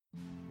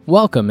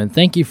Welcome, and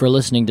thank you for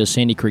listening to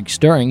Sandy Creek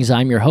Stirrings.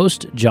 I'm your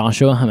host,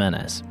 Joshua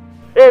Jimenez.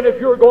 And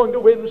if you're going to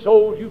win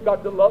souls, you've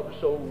got to love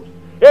souls.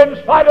 In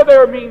spite of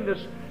their meanness,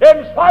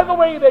 in spite of the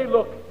way they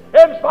look,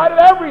 in spite of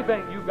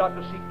everything, you've got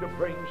to seek to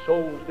bring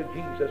souls to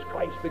Jesus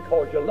Christ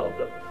because you love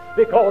them,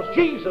 because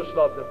Jesus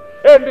loved them,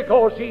 and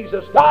because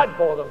Jesus died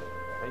for them,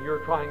 and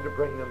you're trying to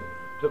bring them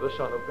to the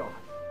Son of God.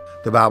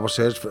 The Bible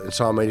says in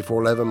Psalm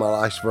 84:11, my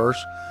last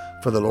verse,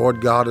 "For the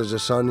Lord God is a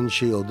sun and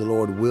shield. The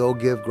Lord will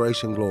give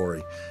grace and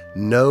glory.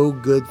 No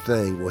good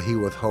thing will He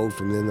withhold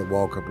from them that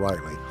walk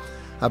uprightly."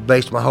 I've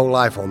based my whole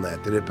life on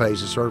that it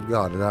pays to serve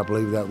God, and I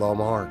believe that with all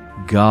my heart.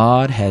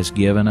 God has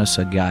given us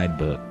a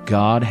guidebook.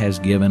 God has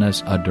given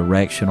us a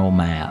directional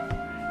map.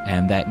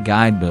 And that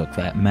guidebook,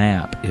 that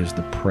map, is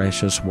the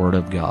precious Word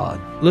of God.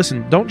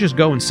 Listen, don't just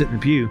go and sit in the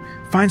pew.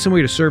 Find some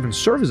way to serve, and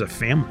serve as a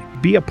family.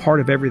 Be a part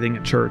of everything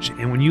at church.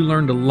 And when you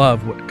learn to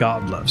love what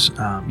God loves,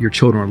 your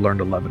children will learn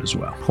to love it as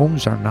well.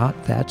 Homes are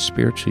not that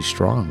spiritually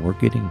strong. We're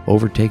getting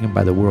overtaken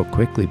by the world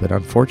quickly, but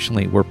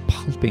unfortunately, we're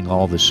pumping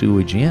all the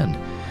sewage in.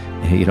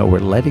 We're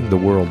letting the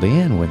world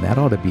in when that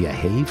ought to be a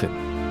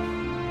haven.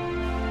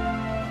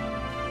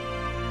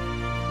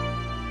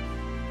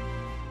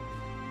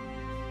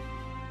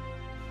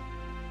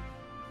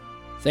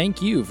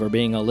 Thank you for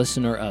being a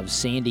listener of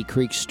Sandy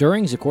Creek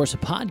Stirrings, of course, a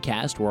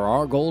podcast where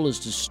our goal is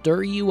to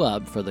stir you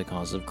up for the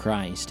cause of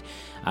Christ.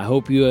 I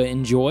hope you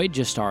enjoyed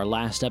just our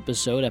last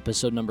episode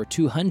number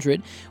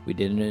 200. We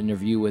did an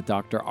interview with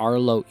Dr.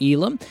 Arlo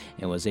Elam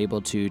and was able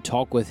to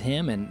talk with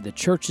him and the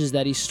churches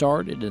that he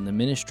started and the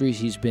ministries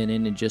he's been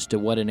in, and just to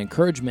what an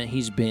encouragement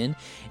he's been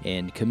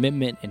in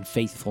commitment and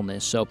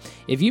faithfulness. So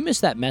if you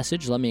missed that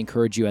message, let me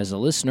encourage you as a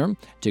listener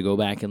to go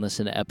back and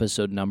listen to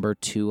episode number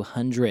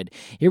 200.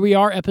 Here we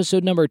are,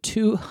 episode number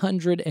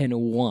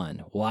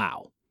 201.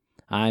 Wow.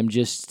 I'm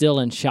just still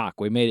in shock.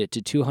 We made it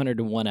to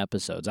 201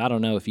 episodes. I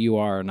don't know if you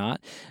are or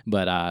not,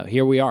 but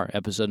here we are,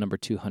 episode number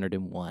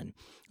 201.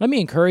 Let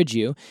me encourage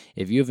you,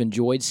 if you have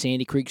enjoyed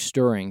Sandy Creek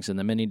Stirrings and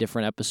the many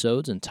different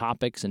episodes and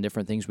topics and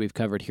different things we've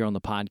covered here on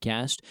the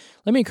podcast,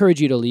 let me encourage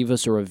you to leave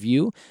us a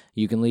review.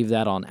 You can leave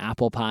that on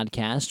Apple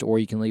Podcast, or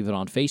you can leave it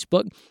on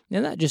Facebook,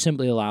 and that just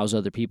simply allows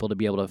other people to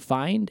be able to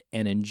find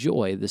and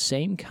enjoy the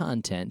same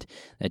content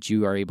that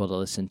you are able to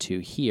listen to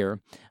here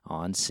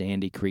on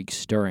Sandy Creek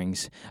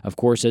Stirrings. Of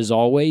course, as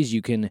always,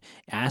 you can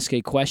ask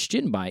a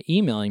question by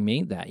emailing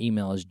me. That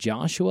email is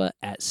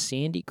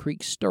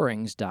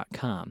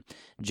joshua@sandycreekstirrings.com.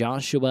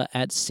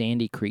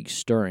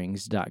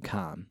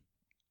 joshua@sandycreekstirrings.com.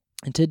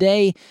 And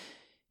today,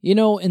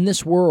 in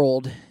this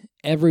world,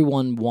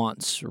 everyone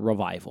wants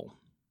revival.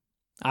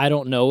 I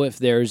don't know if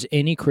there's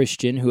any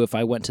Christian who, if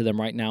I went to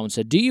them right now and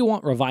said, "Do you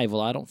want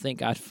revival?" I don't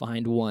think I'd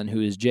find one who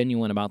is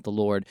genuine about the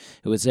Lord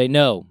who would say,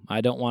 "No,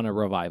 I don't want a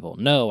revival.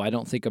 No, I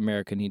don't think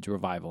America needs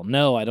revival.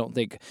 No, I don't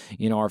think,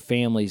 our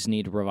families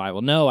need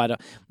revival. No, I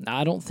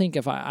don't think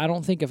if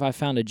I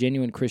found a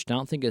genuine Christian, I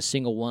don't think a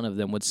single one of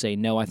them would say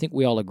no." I think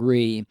we all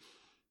agree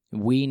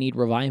we need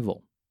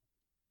revival.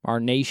 Our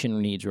nation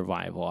needs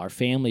revival. Our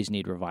families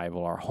need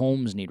revival. Our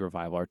homes need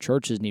revival. Our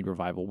churches need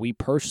revival. We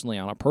personally,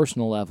 on a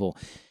personal level,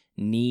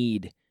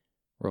 need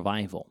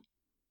revival.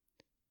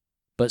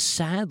 But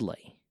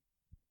sadly,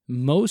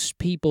 most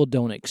people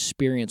don't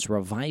experience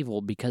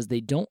revival because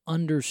they don't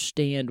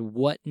understand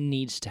what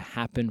needs to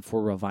happen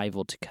for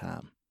revival to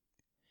come.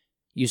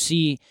 You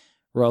see,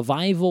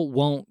 revival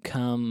won't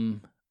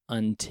come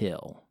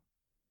until.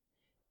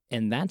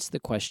 And that's the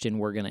question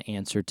we're going to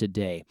answer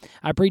today.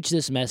 I preached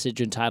this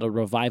message entitled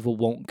 "Revival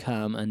Won't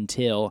Come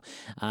Until"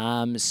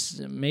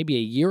 maybe a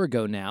year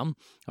ago now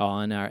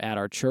at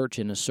our church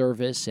in a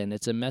service, and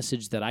it's a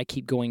message that I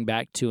keep going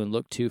back to and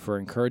look to for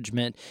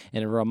encouragement,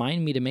 and it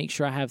reminds me to make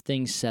sure I have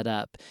things set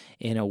up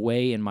in a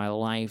way in my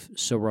life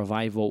so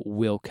revival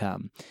will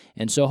come.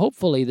 And so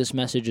hopefully this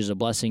message is a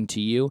blessing to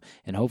you,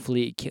 and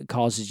hopefully it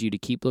causes you to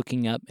keep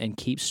looking up and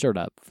keep stirred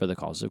up for the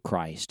cause of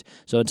Christ.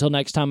 So until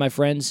next time, my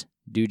friends,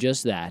 do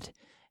just that,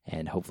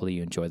 and hopefully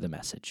you enjoy the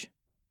message.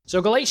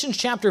 So Galatians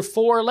chapter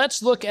 4,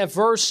 let's look at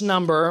verse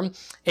number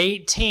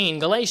 18.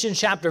 Galatians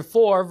chapter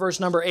 4, verse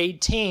number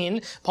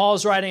 18.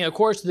 Paul's writing, of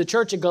course, to the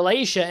church of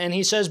Galatia, and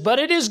he says, "But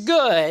it is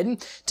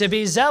good to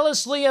be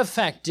zealously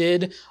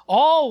affected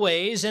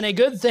always in a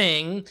good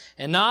thing,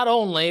 and not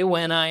only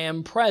when I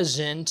am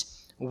present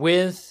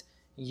with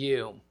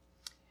you."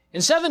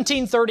 In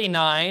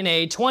 1739,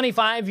 a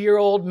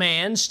 25-year-old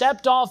man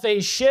stepped off a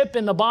ship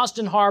in the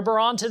Boston Harbor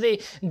onto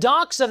the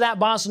docks of that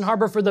Boston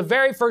Harbor for the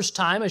very first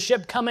time, a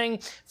ship coming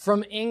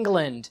from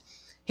England.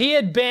 He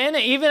had been,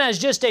 even as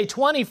just a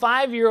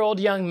 25-year-old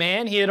young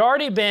man, he had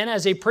already been,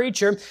 as a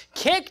preacher,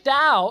 kicked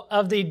out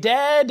of the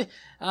dead,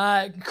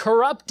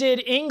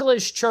 corrupted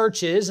English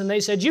churches, and they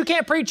said, "You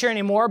can't preach here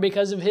anymore,"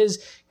 because of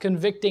his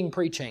convicting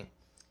preaching.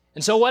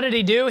 And so what did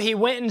he do? He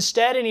went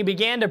instead and he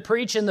began to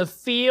preach in the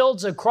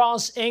fields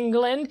across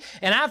England.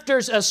 And after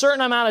a certain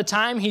amount of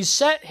time, he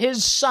set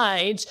his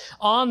sights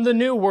on the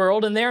New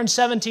World. And there in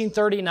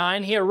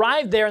 1739, he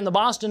arrived there in the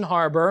Boston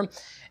Harbor.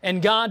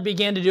 and God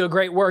began to do a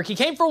great work. He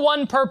came for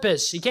one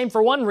purpose. He came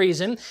for one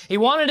reason. He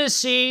wanted to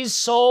see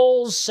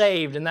souls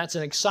saved, and that's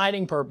an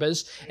exciting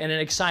purpose and an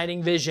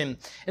exciting vision.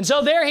 And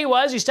so there he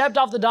was. He stepped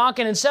off the dock,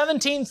 and in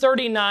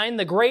 1739,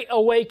 the Great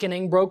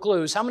Awakening broke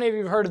loose. How many of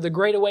you have heard of the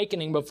Great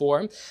Awakening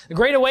before? The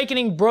Great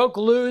Awakening broke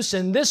loose,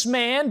 and this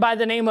man by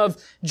the name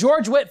of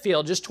George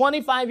Whitefield, just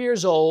 25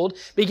 years old,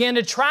 began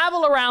to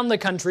travel around the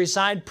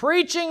countryside,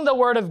 preaching the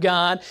Word of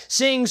God,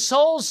 seeing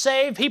souls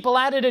saved, people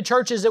added to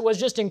churches. It was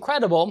just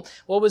incredible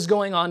what was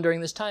going on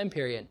during this time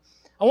period.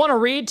 I want to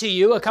read to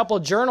you a couple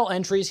of journal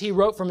entries he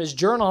wrote from his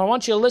journal. I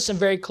want you to listen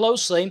very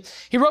closely.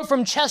 He wrote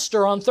from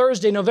Chester on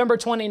Thursday, November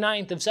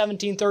 29th of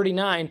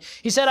 1739.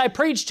 He said, I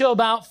preached to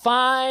about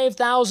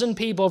 5,000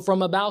 people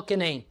from a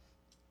balcony.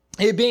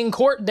 It being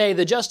court day,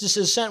 the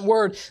justices sent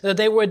word that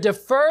they would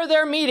defer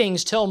their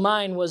meetings till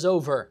mine was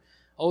over.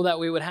 Oh, that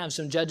we would have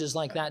some judges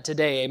like that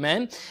today,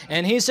 amen?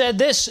 And he said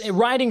this,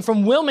 writing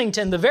from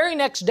Wilmington, the very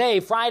next day,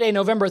 Friday,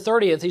 November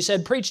 30th, he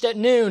said, preached at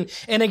noon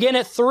and again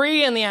at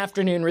 3 in the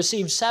afternoon,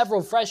 received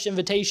several fresh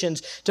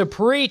invitations to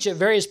preach at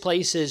various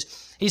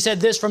places. He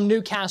said this from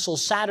Newcastle,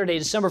 Saturday,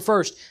 December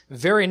 1st,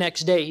 very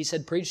next day, he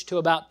said, preached to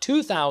about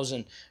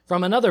 2,000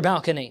 from another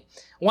balcony.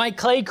 White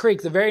Clay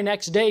Creek, the very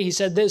next day, he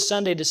said this,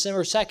 Sunday,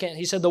 December 2nd,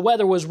 he said the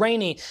weather was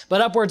rainy,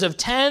 but upwards of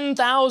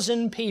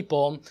 10,000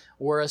 people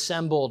were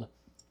assembled.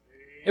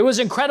 It was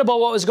incredible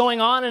what was going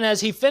on, and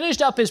as he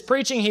finished up his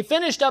preaching, he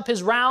finished up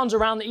his rounds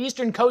around the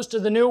eastern coast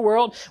of the New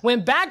World,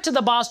 went back to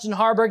the Boston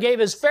Harbor, gave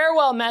his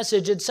farewell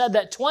message. It said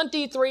that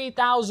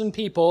 23,000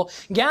 people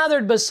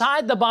gathered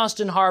beside the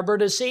Boston Harbor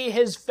to see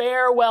his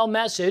farewell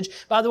message.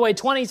 By the way,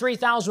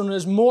 23,000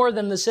 was more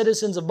than the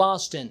citizens of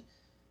Boston.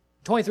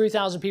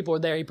 23,000 people were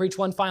there. He preached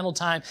one final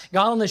time,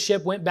 got on the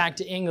ship, went back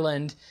to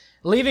England,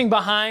 leaving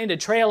behind a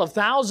trail of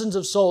thousands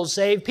of souls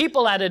saved,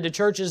 people added to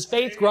churches,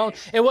 faith grown.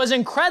 It was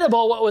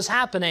incredible what was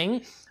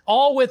happening,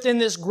 all within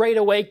this Great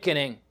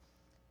Awakening.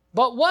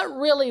 But what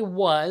really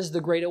was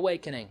the Great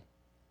Awakening?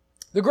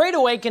 The Great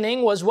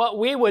Awakening was what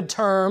we would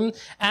term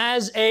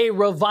as a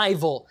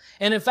revival.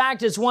 And in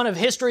fact, it's one of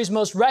history's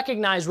most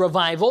recognized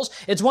revivals.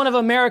 It's one of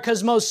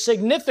America's most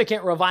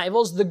significant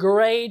revivals, the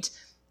Great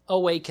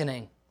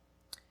Awakening.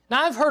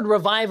 Now, I've heard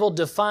revival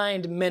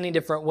defined many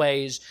different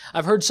ways.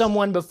 I've heard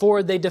someone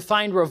before, they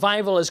defined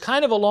revival as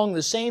kind of along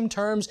the same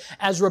terms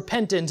as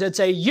repentance. It's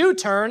a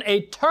U-turn,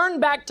 a turn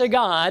back to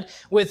God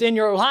within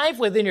your life,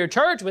 within your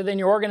church, within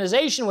your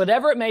organization,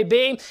 whatever it may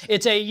be.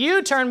 It's a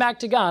U-turn back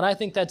to God. I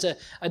think that's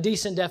a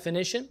decent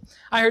definition.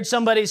 I heard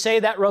somebody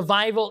say that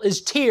revival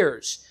is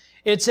tears.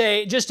 It's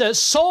just a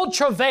soul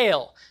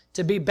travail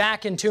to be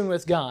back in tune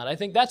with God. I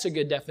think that's a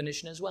good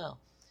definition as well.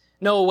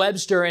 Noah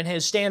Webster, in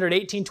his standard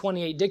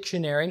 1828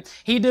 dictionary,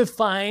 he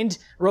defined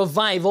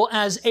revival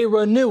as a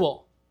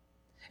renewal.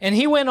 And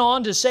he went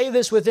on to say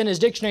this within his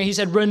dictionary. He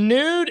said,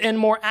 renewed and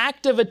more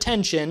active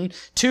attention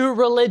to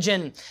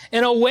religion,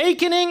 an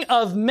awakening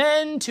of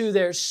men to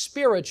their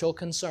spiritual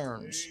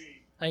concerns.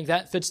 I think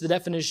that fits the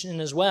definition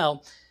as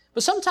well.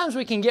 But sometimes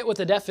we can get with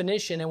the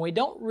definition and we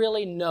don't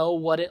really know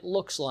what it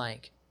looks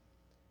like.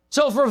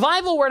 So if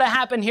revival were to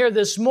happen here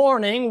this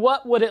morning,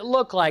 what would it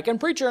look like? And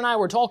Preacher and I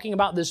were talking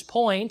about this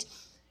point,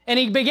 and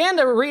he began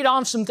to read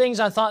off some things.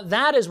 I thought,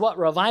 that is what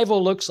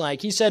revival looks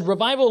like. He said,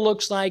 revival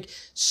looks like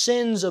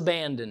sins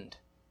abandoned.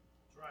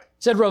 He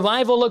said,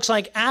 revival looks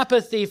like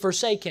apathy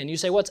forsaken. You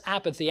say, what's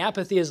apathy?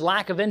 Apathy is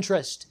lack of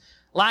interest,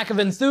 lack of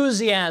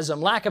enthusiasm,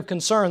 lack of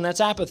concern.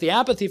 That's apathy.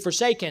 Apathy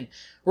forsaken.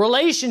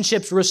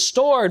 Relationships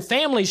restored,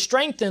 families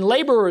strengthened,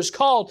 laborers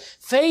called,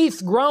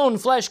 faith grown,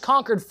 flesh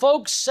conquered,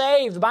 folks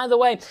saved. By the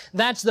way,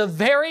 that's the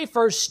very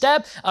first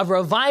step of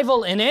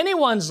revival in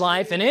anyone's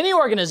life, in any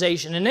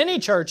organization, in any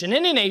church, in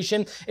any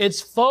nation. It's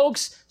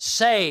folks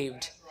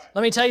saved.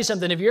 Let me tell you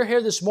something. If you're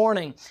here this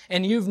morning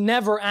and you've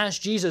never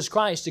asked Jesus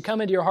Christ to come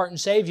into your heart and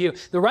save you,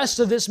 the rest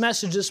of this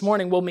message this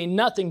morning will mean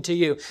nothing to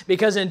you,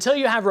 because until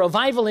you have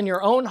revival in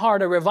your own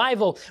heart, a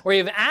revival where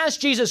you've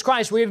asked Jesus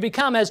Christ, where you've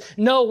become, as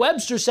Noah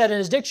Webster said in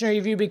his dictionary,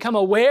 you become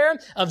aware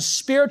of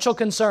spiritual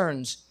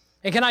concerns.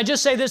 And can I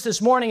just say this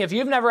morning, if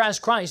you've never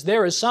asked Christ,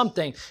 there is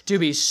something to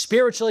be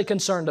spiritually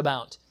concerned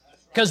about.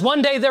 Because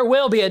one day there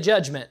will be a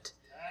judgment.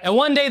 And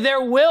one day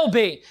there will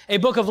be a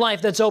book of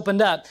life that's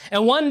opened up.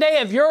 And one day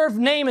if your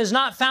name is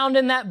not found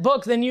in that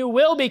book, then you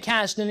will be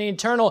cast in an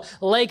eternal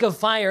lake of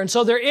fire. And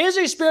so there is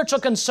a spiritual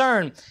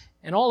concern.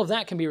 And all of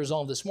that can be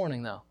resolved this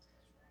morning, though.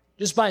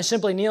 Just by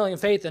simply kneeling in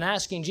faith and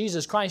asking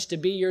Jesus Christ to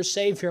be your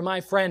Savior,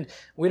 my friend,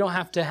 we don't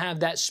have to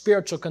have that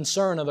spiritual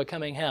concern of a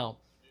coming hell.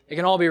 It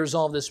can all be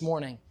resolved this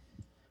morning.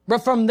 But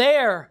from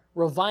there,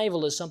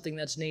 revival is something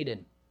that's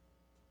needed.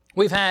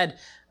 We've had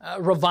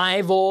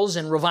revivals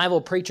and revival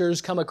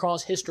preachers come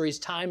across history's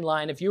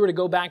timeline. If you were to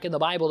go back in the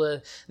Bible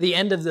to the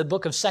end of the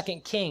book of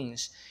 2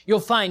 Kings, you'll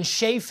find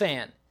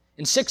Shaphan.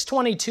 In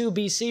 622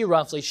 BC,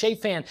 roughly,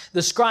 Shaphan,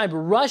 the scribe,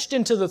 rushed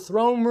into the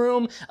throne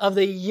room of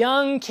the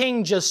young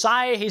King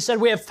Josiah. He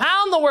said, "We have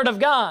found the Word of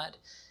God."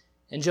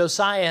 And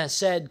Josiah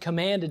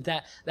commanded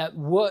that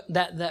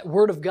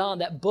Word of God,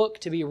 that book,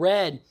 to be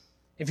read.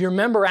 If you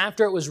remember,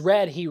 after it was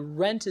read, he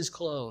rent his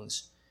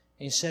clothes.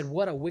 And he said,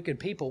 what a wicked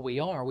people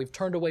we are. We've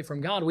turned away from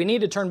God. We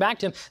need to turn back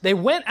to Him. They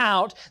went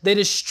out. They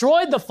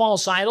destroyed the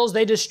false idols.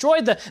 They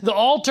destroyed the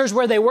altars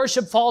where they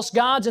worshiped false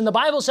gods. And the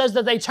Bible says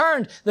that they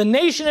turned, the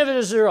nation of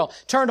Israel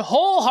turned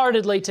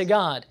wholeheartedly to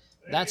God.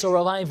 That's a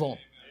revival.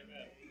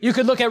 You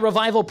could look at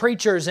revival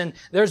preachers, and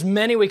there's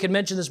many we could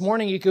mention this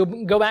morning. You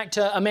could go back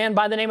to a man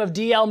by the name of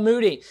D.L.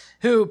 Moody,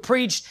 who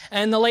preached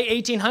in the late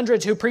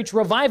 1800s, who preached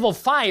revival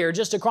fire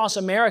just across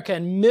America,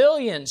 and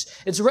millions,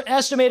 it's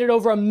estimated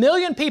over 1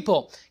 million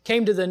people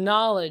came to the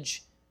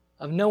knowledge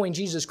of knowing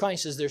Jesus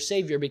Christ as their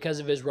Savior because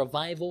of his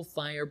revival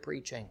fire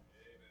preaching.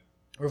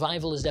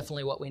 Revival is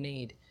definitely what we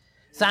need.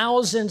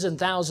 Thousands and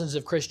thousands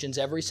of Christians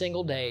every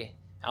single day,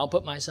 I'll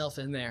put myself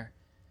in there,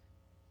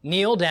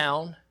 kneel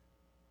down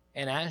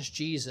and ask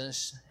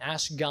Jesus,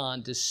 ask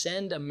God to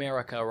send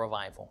America a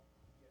revival.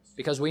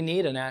 Because we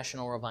need a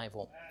national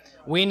revival.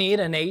 We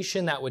need a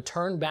nation that would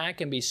turn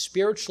back and be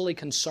spiritually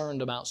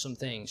concerned about some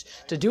things.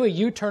 To do a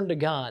U-turn to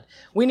God.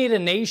 We need a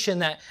nation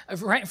that,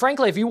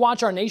 frankly, if you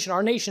watch our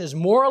nation is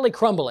morally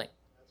crumbling.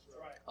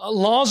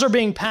 Laws are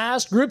being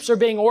passed, groups are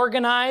being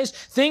organized,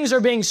 things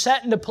are being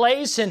set into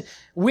place, and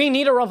we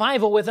need a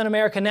revival within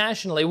America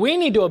nationally. We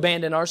need to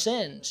abandon our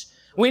sins.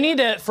 We need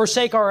to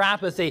forsake our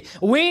apathy.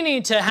 We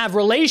need to have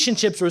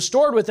relationships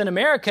restored within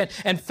America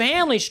and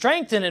family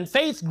strengthened and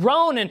faith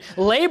grown and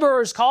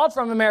laborers called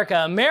from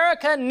America.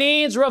 America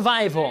needs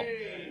revival.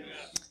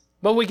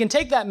 But we can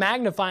take that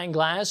magnifying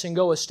glass and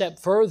go a step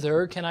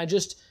further. Can I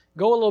just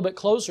go a little bit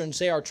closer and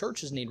say our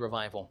churches need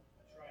revival?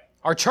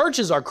 Our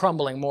churches are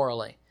crumbling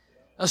morally.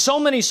 So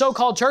many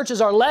so-called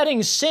churches are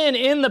letting sin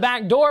in the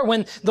back door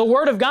when the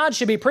Word of God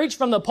should be preached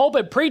from the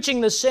pulpit, preaching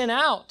the sin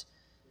out.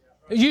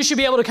 You should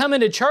be able to come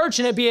into church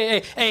and it be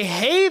a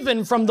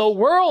haven from the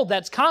world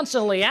that's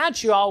constantly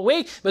at you all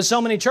week. But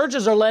so many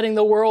churches are letting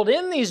the world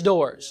in these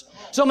doors.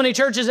 So many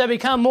churches have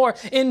become more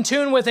in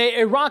tune with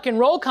a rock and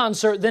roll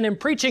concert than in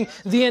preaching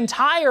the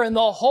entire and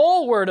the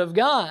whole Word of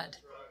God.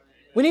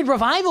 We need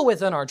revival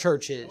within our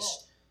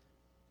churches.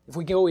 If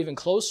we go even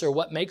closer,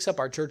 what makes up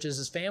our churches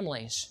is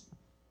families.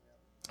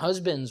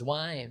 Husbands,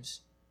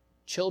 wives,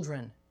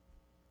 children.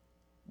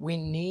 We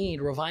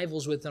need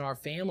revivals within our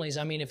families.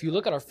 I mean, if you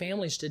look at our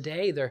families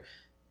today, they're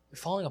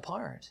falling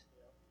apart.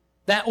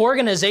 That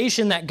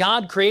organization that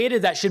God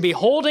created that should be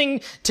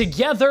holding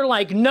together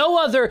like no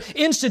other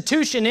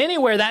institution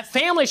anywhere, that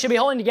family should be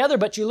holding together,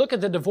 but you look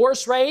at the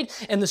divorce rate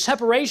and the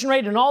separation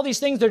rate and all these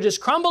things, they're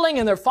just crumbling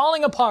and they're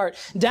falling apart.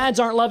 Dads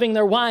aren't loving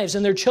their wives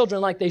and their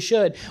children like they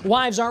should.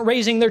 Wives aren't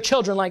raising their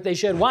children like they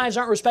should. Wives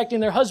aren't respecting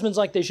their husbands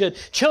like they should.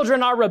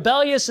 Children are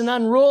rebellious and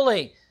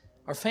unruly.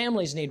 Our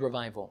families need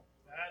revival.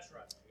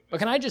 But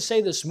can I just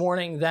say this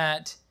morning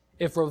that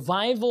if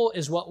revival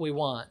is what we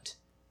want,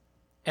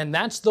 and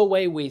that's the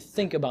way we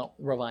think about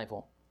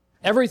revival,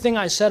 everything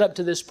I said up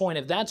to this point,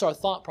 if that's our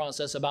thought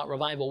process about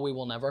revival, we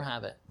will never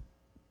have it.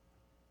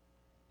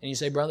 And you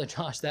say, Brother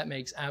Josh, that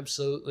makes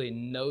absolutely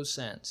no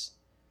sense.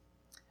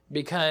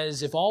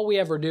 Because if all we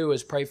ever do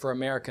is pray for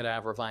America to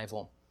have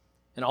revival,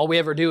 and all we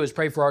ever do is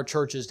pray for our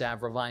churches to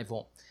have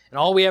revival, and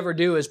all we ever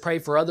do is pray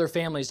for other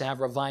families to have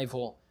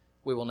revival,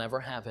 we will never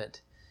have it.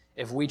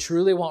 If we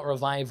truly want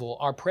revival,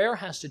 our prayer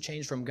has to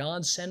change from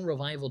God, send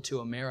revival to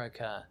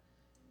America,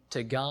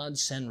 to God,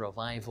 send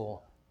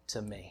revival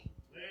to me.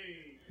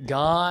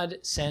 God,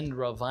 send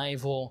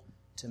revival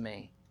to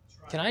me.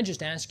 Can I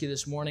just ask you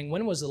this morning,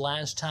 when was the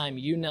last time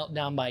you knelt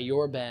down by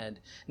your bed,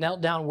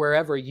 knelt down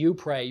wherever you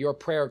pray, your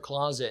prayer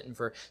closet? And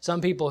for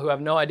some people who have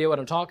no idea what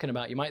I'm talking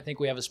about, you might think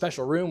we have a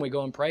special room we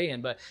go and pray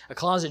in, but a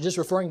closet just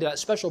referring to that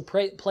special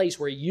place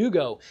where you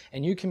go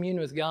and you commune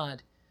with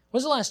God.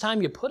 When's the last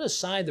time you put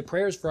aside the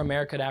prayers for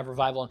America to have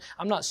revival? And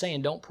I'm not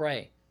saying don't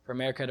pray for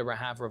America to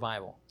have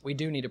revival. We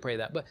do need to pray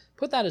that. But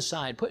put that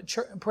aside. Put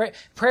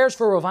prayers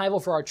for revival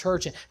for our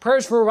church and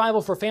prayers for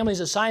revival for families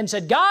aside and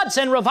said, God,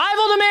 send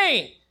revival to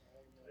me.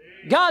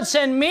 God,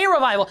 send me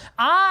revival.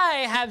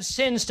 I have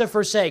sins to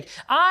forsake.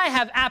 I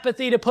have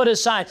apathy to put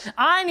aside.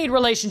 I need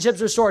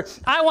relationships restored.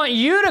 I want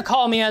you to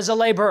call me as a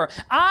laborer.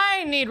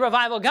 I need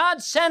revival.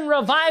 God, send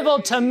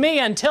revival to me.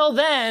 Until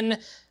then,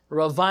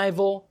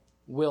 revival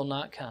will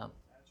not come.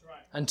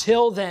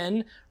 Until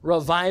then,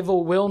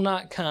 revival will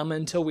not come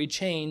until we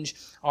change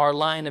our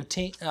line of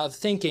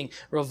thinking.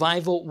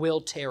 Revival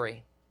will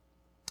tarry.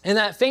 In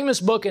that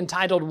famous book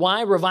entitled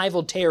Why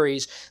Revival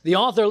Tarries, the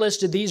author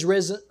listed these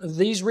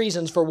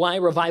reasons for why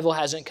revival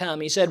hasn't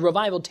come. He said,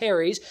 revival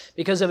tarries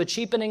because of a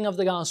cheapening of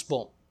the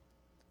gospel.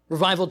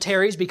 Revival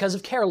tarries because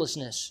of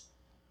carelessness.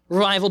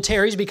 Revival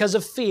tarries because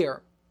of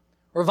fear.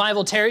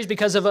 Revival tarries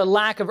because of a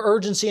lack of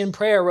urgency in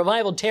prayer.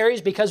 Revival tarries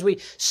because we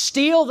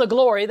steal the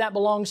glory that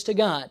belongs to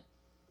God.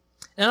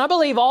 And I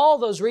believe all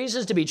those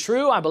reasons to be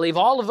true. I believe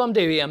all of them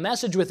to be a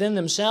message within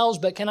themselves.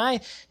 But can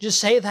I just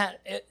say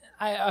that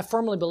I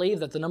firmly believe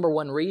that the number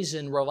one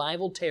reason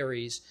revival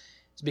tarries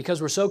is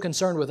because we're so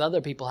concerned with other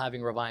people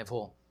having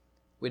revival.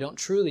 We don't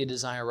truly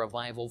desire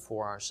revival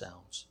for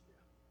ourselves.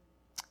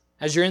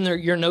 As you're in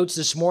your notes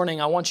this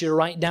morning, I want you to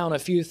write down a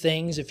few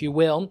things, if you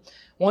will.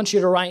 I want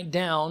you to write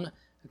down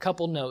a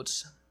couple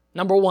notes.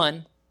 Number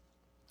one,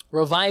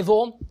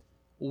 Revival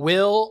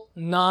will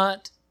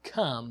not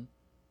come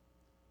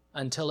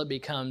until it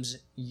becomes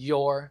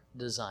your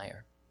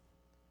desire.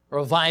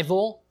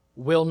 Revival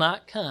will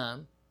not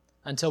come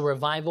until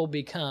revival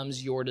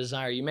becomes your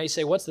desire. You may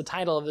say, what's the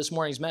title of this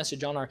morning's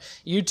message? On our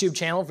YouTube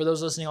channel, for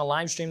those listening on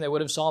live stream, they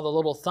would have saw the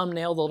little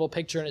thumbnail, the little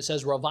picture, and it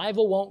says,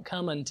 revival won't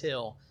come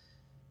until.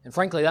 And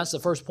frankly, that's the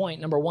first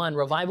point. Number one,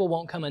 revival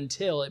won't come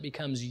until it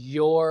becomes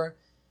your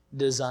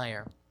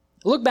desire.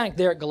 Look back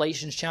there at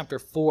Galatians chapter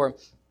 4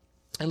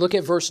 and look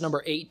at verse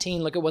number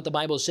 18. Look at what the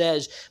Bible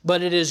says.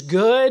 But it is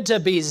good to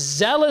be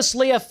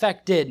zealously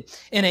affected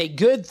in a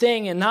good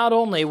thing, and not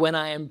only when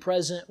I am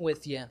present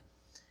with you.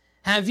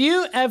 Have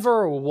you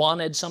ever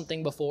wanted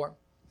something before?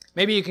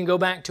 Maybe you can go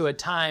back to a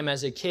time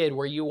as a kid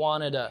where you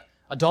wanted a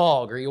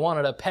dog, or you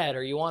wanted a pet,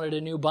 or you wanted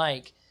a new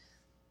bike.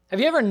 Have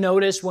you ever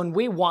noticed when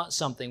we want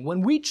something,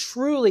 when we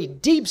truly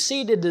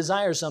deep-seated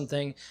desire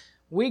something,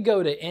 we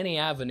go to any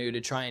avenue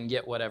to try and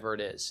get whatever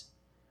it is?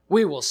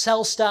 We will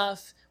sell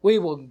stuff. We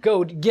will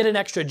go get an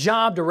extra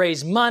job to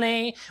raise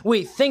money.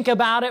 We think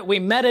about it. We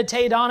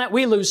meditate on it.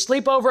 We lose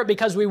sleep over it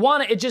because we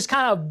want it. It just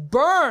kind of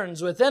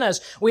burns within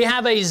us. We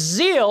have a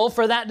zeal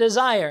for that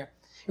desire.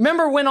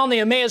 Remember when on the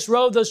Emmaus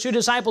Road, those two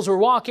disciples were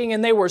walking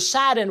and they were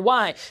saddened.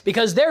 Why?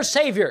 Because their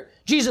Savior,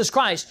 Jesus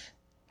Christ,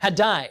 had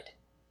died.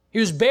 He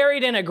was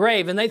buried in a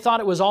grave, and they thought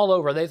it was all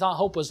over. They thought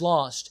hope was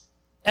lost.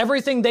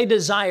 Everything they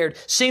desired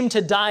seemed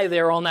to die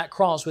there on that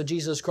cross with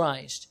Jesus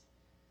Christ.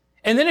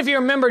 And then if you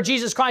remember,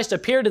 Jesus Christ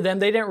appeared to them.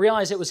 They didn't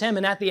realize it was Him.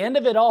 And at the end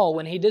of it all,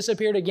 when He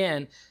disappeared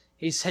again,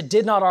 He said,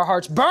 did not our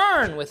hearts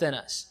burn within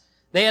us?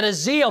 They had a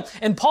zeal.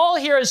 And Paul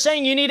here is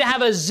saying you need to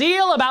have a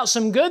zeal about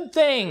some good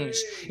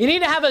things. You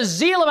need to have a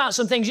zeal about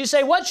some things. You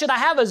say, what should I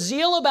have a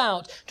zeal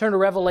about? Turn to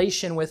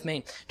Revelation with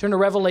me. Turn to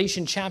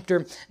Revelation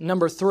chapter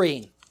number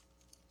 3.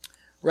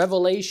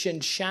 Revelation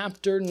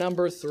chapter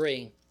number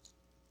 3.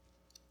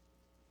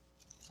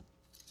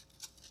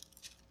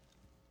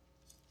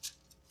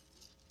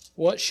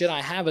 What should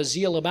I have a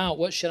zeal about?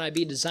 What should I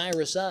be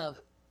desirous of?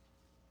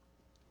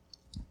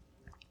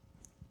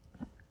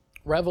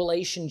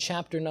 Revelation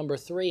chapter number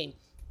 3.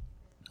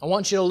 I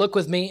want you to look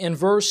with me in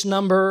verse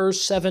number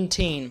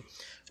 17.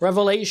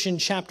 Revelation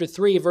chapter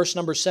 3, verse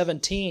number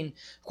 17.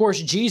 Of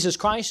course, Jesus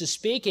Christ is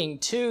speaking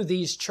to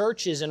these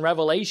churches in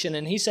Revelation,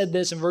 and He said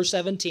this in verse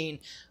 17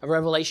 of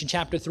Revelation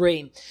chapter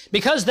 3.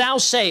 Because thou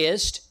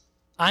sayest,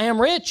 I am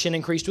rich and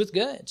increased with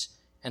goods,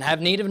 and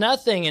have need of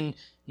nothing, and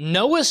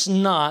knowest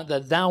not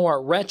that thou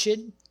art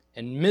wretched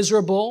and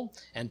miserable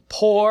and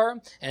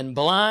poor and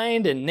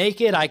blind and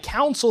naked, I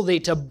counsel thee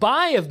to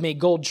buy of me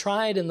gold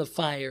tried in the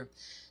fire,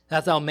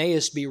 that thou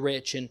mayest be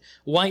rich, and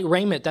white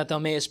raiment, that thou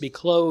mayest be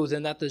clothed,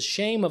 and that the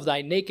shame of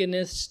thy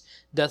nakedness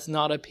doth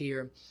not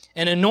appear.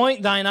 And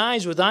anoint thine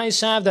eyes with eye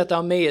salve, that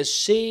thou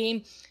mayest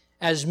see.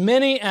 As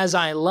many as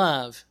I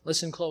love,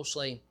 listen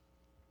closely,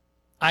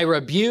 I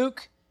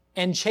rebuke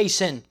and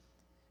chasten.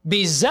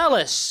 Be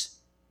zealous,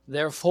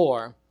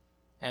 therefore,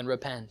 and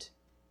repent.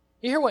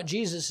 You hear what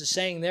Jesus is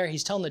saying there?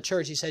 He's telling the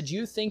church, He said,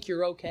 you think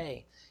you're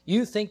okay.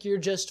 You think you're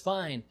just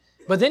fine.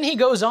 But then He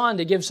goes on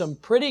to give some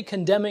pretty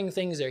condemning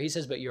things there. He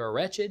says, but you're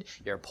wretched,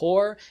 you're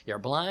poor, you're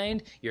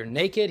blind, you're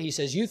naked. He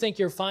says, you think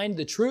you're fine.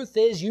 The truth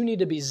is you need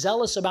to be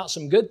zealous about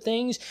some good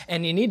things,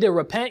 and you need to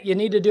repent. You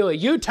need to do a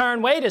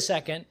U-turn. Wait a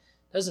second.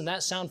 Doesn't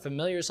that sound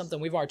familiar? Something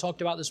we've already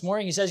talked about this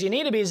morning. He says, you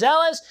need to be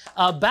zealous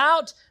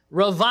about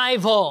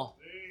revival.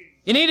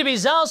 You need to be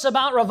zealous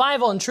about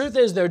revival. And truth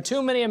is, there are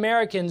too many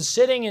Americans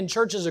sitting in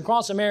churches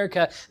across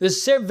America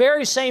this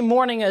very same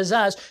morning as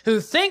us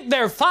who think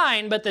they're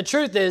fine, but the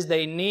truth is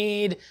they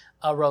need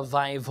a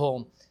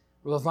revival.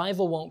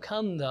 Revival won't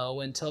come,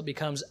 though, until it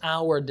becomes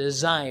our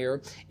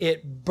desire.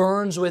 It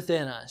burns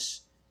within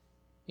us.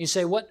 You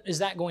say, what is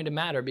that going to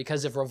matter?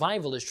 Because if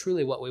revival is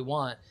truly what we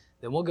want,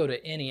 then we'll go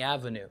to any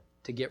avenue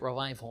to get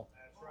revival.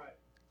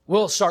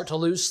 We'll start to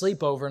lose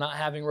sleep over not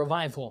having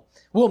revival.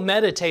 We'll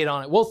meditate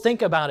on it. We'll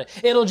think about it.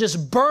 It'll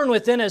just burn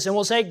within us, and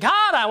we'll say,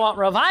 God, I want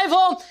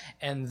revival.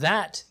 And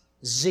that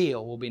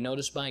zeal will be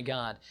noticed by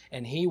God,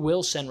 and He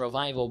will send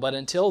revival. But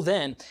until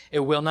then, it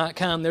will not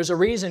come. There's a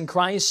reason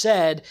Christ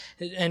said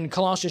in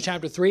Colossians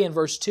chapter 3 and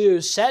verse 2,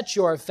 set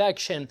your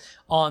affection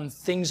on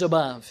things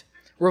above.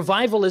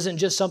 Revival isn't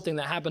just something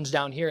that happens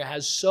down here. It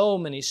has so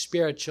many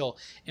spiritual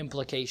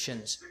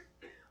implications.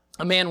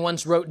 A man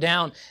once wrote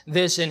down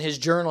this in his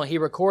journal. He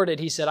recorded,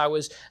 he said, I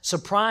was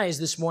surprised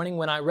this morning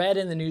when I read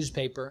in the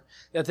newspaper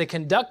that the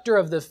conductor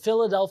of the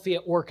Philadelphia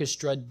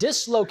Orchestra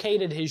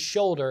dislocated his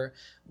shoulder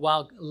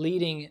while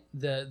leading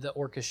the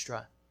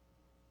orchestra.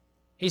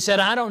 He said,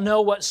 I don't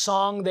know what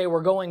song they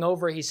were going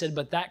over, he said,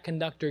 but that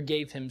conductor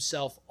gave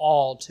himself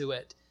all to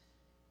it.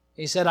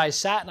 He said, I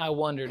sat and I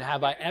wondered,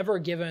 have I ever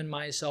given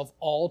myself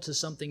all to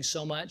something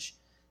so much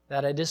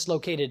that I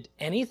dislocated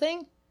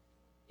anything?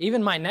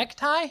 Even my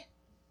necktie?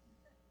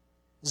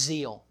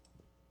 Zeal.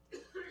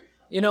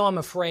 You know, I'm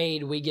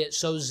afraid we get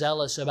so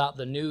zealous about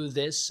the new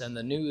this and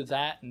the new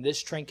that and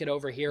this trinket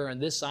over here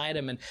and this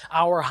item and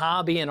our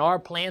hobby and our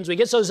plans. We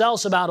get so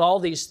zealous about all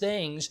these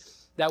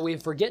things that we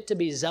forget to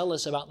be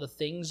zealous about the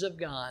things of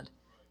God.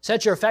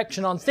 Set your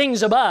affection on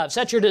things above.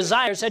 Set your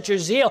desire, set your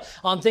zeal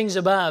on things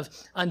above.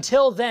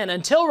 Until then,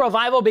 until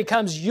revival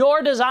becomes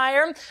your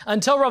desire,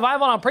 until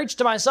revival, and I'll preach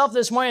to myself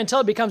this morning, until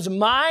it becomes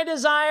my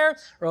desire,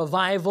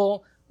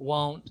 revival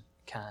won't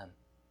come.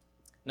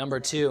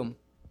 Number 2,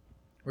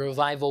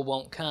 revival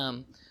won't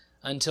come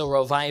until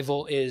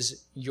revival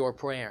is your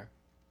prayer.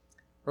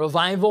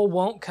 Revival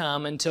won't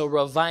come until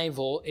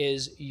revival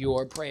is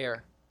your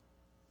prayer.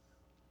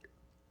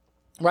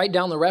 Write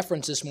down the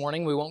reference this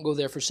morning. We won't go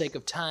there for sake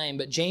of time,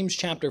 but James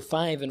chapter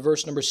 5 and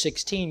verse number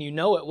 16, you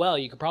know it well.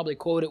 You could probably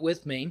quote it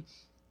with me.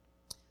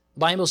 The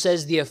Bible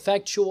says, the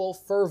effectual,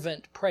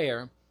 fervent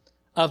prayer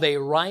of a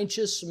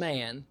righteous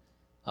man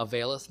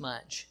availeth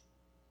much.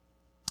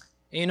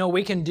 You know,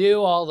 we can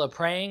do all the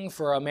praying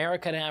for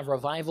America to have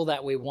revival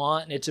that we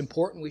want, and it's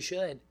important we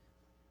should,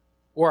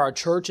 or our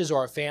churches or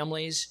our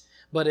families,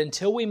 but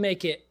until we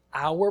make it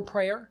our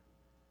prayer,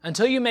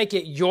 until you make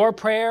it your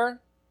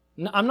prayer,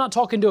 I'm not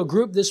talking to a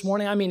group this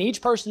morning, I mean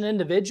each person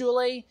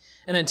individually,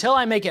 and until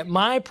I make it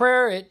my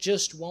prayer, it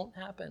just won't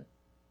happen.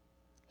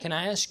 Can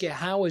I ask you,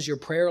 how has your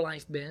prayer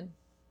life been?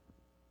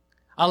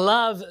 I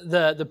love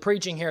the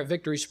preaching here at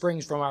Victory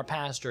Springs from our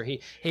pastor.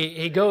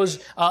 He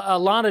goes a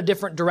lot of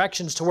different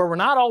directions to where we're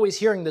not always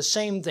hearing the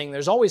same thing.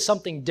 There's always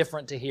something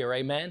different to hear,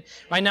 amen?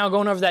 Right now,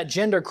 going over that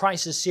gender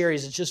crisis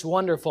series, it's just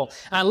wonderful.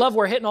 And I love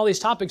we're hitting all these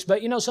topics,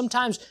 but you know,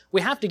 sometimes we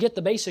have to get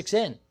the basics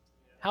in.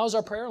 How's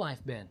our prayer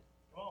life been?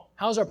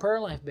 How's our prayer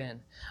life been?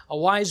 A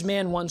wise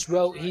man once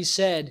wrote, he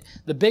said,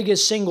 the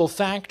biggest single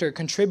factor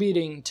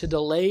contributing to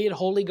delayed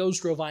Holy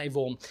Ghost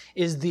revival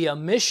is the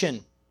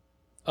omission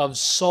of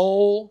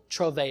soul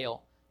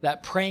travail,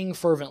 that praying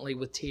fervently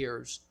with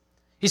tears.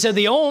 He said,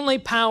 the only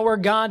power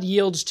God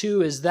yields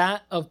to is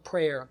that of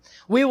prayer.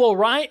 We will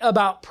write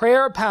about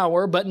prayer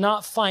power, but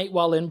not fight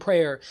while in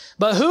prayer.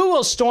 But who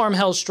will storm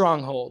hell's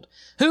stronghold?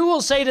 Who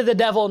will say to the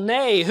devil,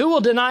 nay? Who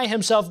will deny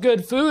himself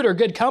good food or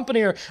good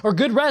company or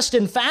good rest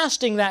in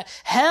fasting, that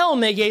hell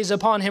may gaze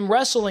upon him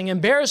wrestling,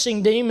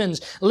 embarrassing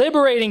demons,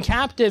 liberating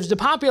captives,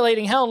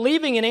 depopulating hell, and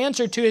leaving in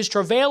answer to his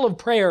travail of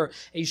prayer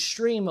a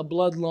stream of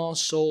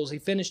blood-lost souls? He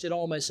finished it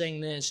all by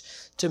saying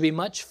this, to be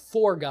much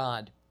for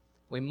God,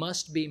 we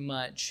must be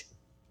much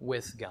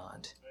with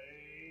God.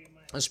 Amen.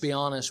 Let's be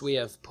honest, we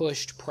have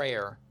pushed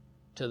prayer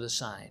to the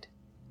side.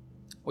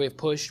 We have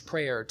pushed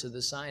prayer to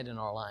the side in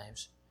our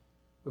lives.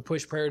 We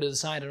push prayer to the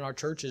side in our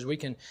churches. We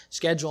can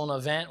schedule an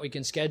event, we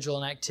can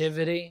schedule an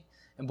activity,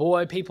 and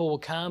boy, people will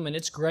come and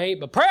it's great,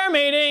 but prayer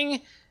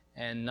meeting,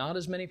 and not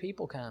as many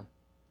people come.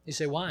 You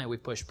say, why? We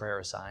push prayer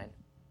aside.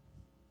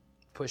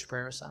 Push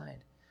prayer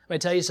aside. Let me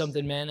tell you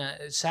something, man.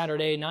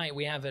 Saturday night,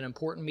 we have an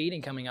important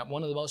meeting coming up.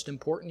 One of the most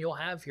important you'll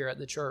have here at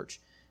the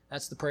church.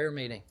 That's the prayer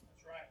meeting.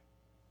 That's right.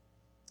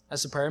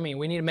 That's the prayer meeting.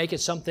 We need to make it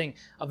something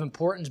of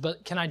importance.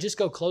 But can I just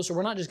go closer?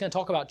 We're not just going to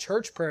talk about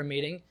church prayer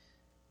meeting.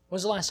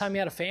 When's the last time you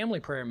had a family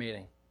prayer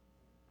meeting?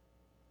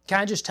 Can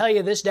I just tell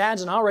you this,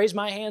 dads, and I'll raise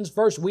my hands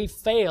first. We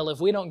fail if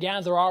we don't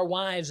gather our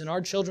wives and our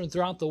children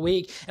throughout the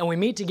week and we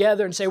meet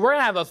together and say, we're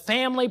going to have a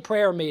family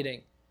prayer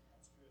meeting.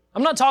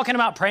 I'm not talking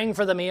about praying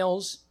for the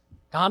meals.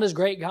 God is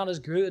great. God is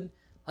good.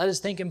 Let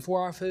us thank Him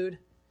for our food.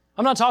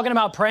 I'm not talking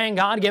about praying,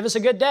 God, give us a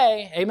good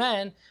day.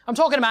 Amen. I'm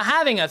talking about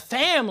having a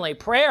family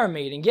prayer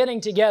meeting, getting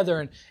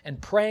together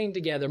and praying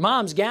together.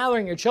 Moms,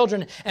 gathering your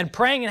children and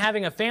praying and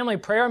having a family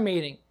prayer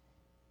meeting.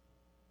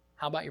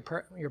 How about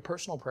your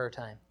personal prayer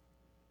time?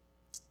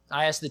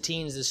 I asked the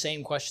teens the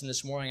same question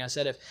this morning. I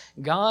said, if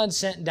God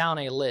sent down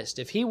a list,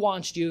 if He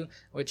wants you,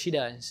 which He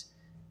does,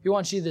 He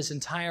wants you this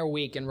entire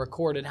week and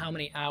recorded how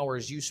many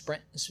hours you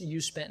spent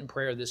in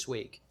prayer this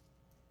week,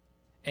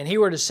 and He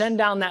were to send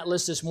down that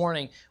list this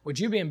morning, would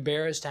you be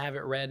embarrassed to have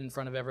it read in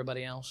front of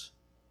everybody else?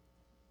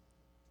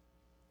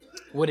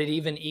 Would it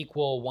even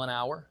equal 1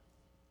 hour?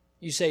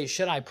 You say,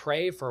 should I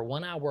pray for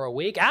 1 hour a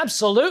week?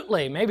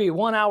 Absolutely, maybe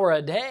 1 hour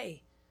a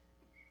day.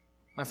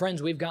 My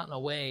friends, we've gotten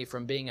away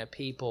from being a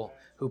people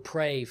who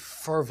pray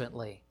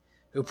fervently,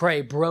 who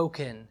pray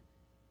broken,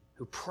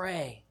 who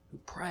pray.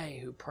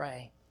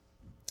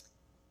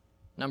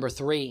 Number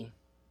 3,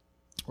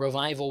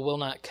 revival will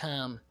not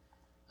come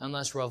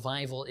unless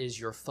revival is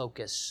your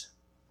focus.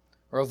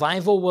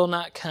 Revival will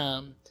not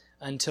come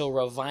until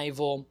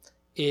revival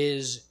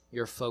is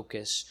your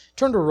focus.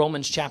 Turn to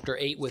Romans chapter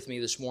 8 with me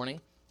this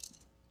morning.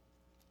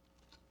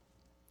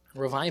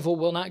 Revival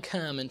will not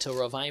come until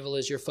revival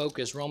is your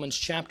focus. Romans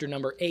chapter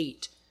number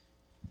 8.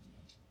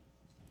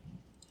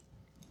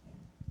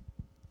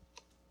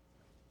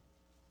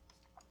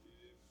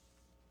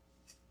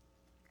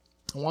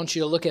 I want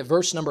you to look at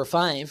verse number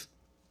 5.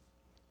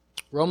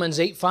 Romans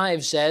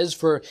 8:5 says,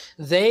 for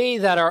they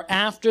that are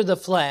after the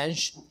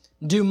flesh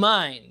do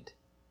mind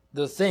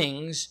the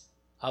things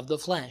of the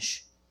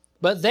flesh.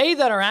 But they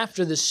that are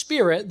after the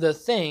Spirit, the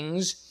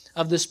things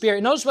of the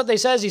Spirit. Notice what they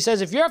says. He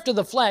says, if you're after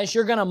the flesh,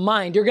 you're going to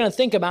mind, you're going to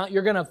think about,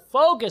 you're going to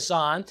focus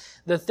on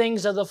the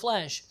things of the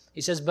flesh.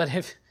 He says, but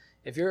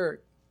if you're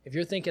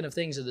thinking of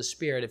things of the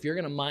Spirit, if you're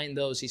going to mind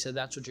those, he said,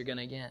 that's what you're going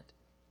to get.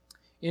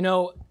 You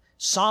know,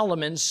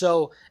 Solomon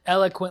so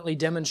eloquently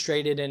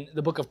demonstrated in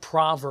the book of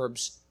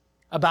Proverbs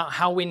about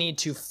how we need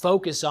to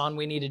focus on,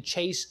 we need to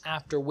chase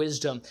after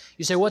wisdom.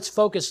 You say, what's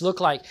focus look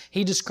like?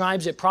 He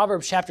describes it,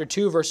 Proverbs chapter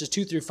 2, verses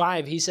 2 through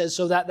 5. He says,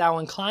 so that thou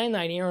incline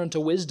thine ear unto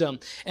wisdom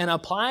and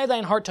apply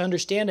thine heart to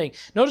understanding.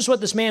 Notice what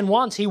this man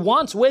wants. He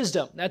wants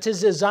wisdom. That's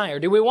his desire.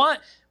 Do we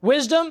want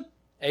wisdom?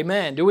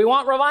 Amen. Do we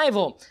want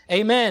revival?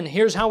 Amen.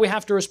 Here's how we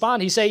have to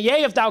respond. He say,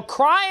 yea, if thou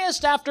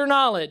criest after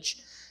knowledge,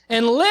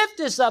 and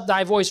liftest up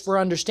thy voice for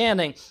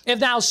understanding. If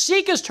thou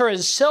seekest her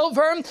as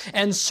silver,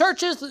 and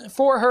searchest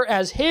for her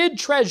as hid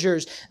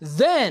treasures,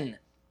 then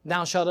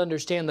thou shalt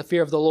understand the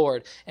fear of the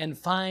Lord, and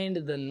find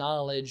the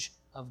knowledge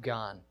of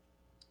God.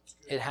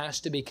 It has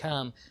to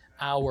become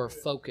our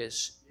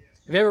focus.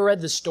 Have you ever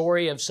read the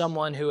story of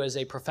someone who is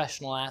a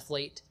professional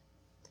athlete?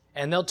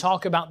 And they'll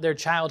talk about their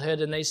childhood,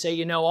 and they say,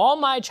 you know, all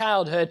my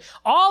childhood,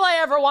 all I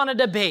ever wanted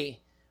to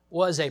be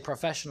was a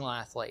professional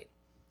athlete.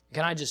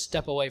 Can I just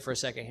step away for a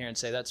second here and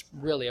say that's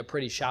really a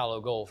pretty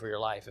shallow goal for your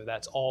life if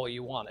that's all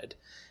you wanted.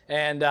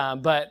 And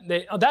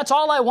that's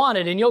all I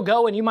wanted. And you'll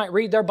go and you might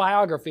read their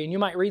biography and you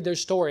might read their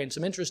story and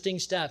some interesting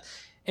stuff.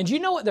 And do you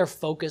know what their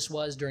focus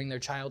was during their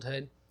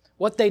childhood?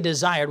 What they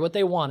desired, what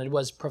they wanted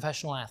was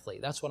professional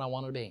athlete. That's what I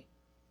wanted to be.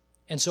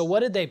 And so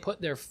what did they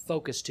put their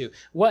focus to?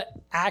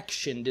 What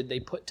action did they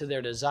put to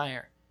their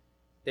desire?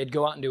 They'd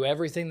go out and do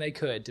everything they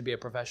could to be a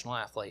professional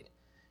athlete.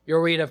 You'll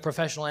read of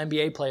professional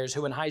NBA players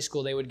who in high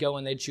school they would go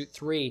and they'd shoot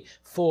 300,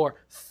 400,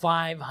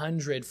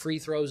 500 free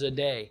throws a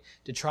day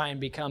to try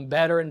and become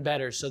better and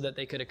better so that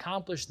they could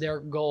accomplish their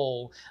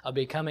goal of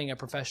becoming a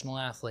professional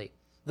athlete.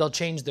 They'll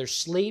change their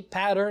sleep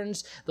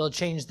patterns. They'll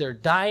change their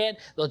diet.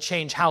 They'll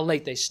change how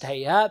late they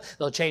stay up.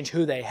 They'll change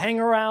who they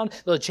hang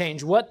around. They'll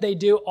change what they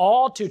do,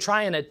 all to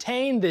try and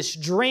attain this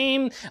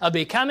dream of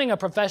becoming a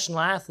professional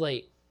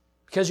athlete,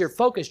 because your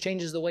focus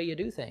changes the way you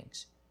do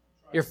things.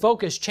 Your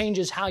focus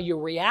changes how you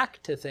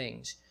react to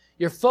things.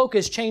 Your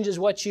focus changes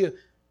what you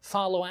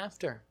follow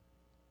after.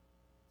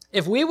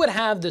 If we would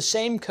have the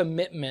same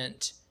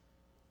commitment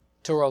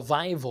to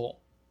revival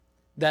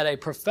that a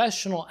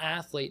professional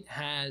athlete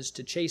has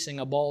to chasing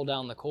a ball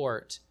down the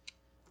court,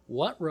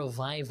 what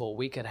revival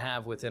we could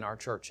have within our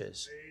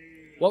churches.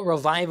 What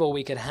revival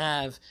we could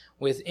have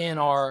within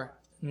our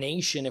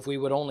nation if we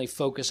would only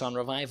focus on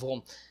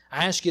revival.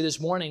 I ask you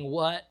this morning,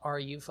 what are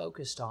you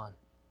focused on?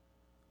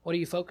 What are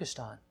you focused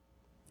on?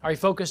 Are you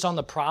focused on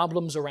the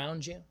problems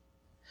around you?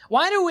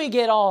 Why do we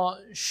get all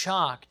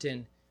shocked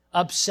and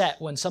upset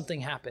when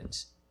something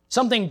happens?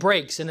 Something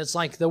breaks and it's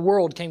like the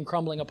world came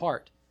crumbling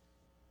apart.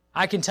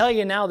 I can tell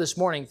you now this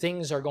morning,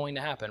 things are going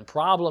to happen.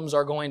 Problems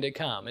are going to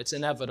come. It's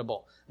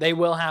inevitable. They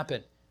will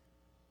happen.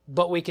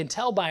 But we can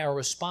tell by our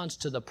response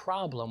to the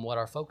problem what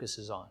our focus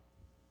is on.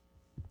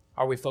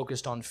 Are we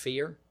focused on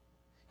fear?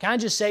 Can I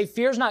just say,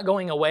 fear's not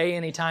going away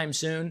anytime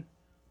soon.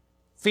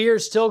 Fear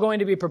is still going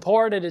to be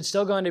purported. It's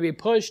still going to be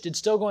pushed. It's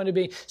still going to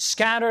be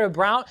scattered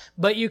about.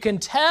 But you can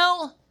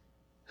tell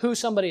who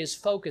somebody is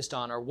focused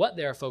on or what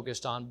they're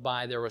focused on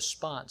by their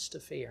response to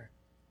fear.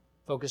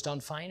 Focused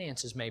on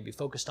finances maybe.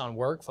 Focused on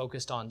work.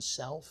 Focused on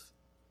self.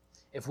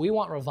 If we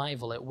want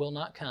revival, it will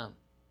not come.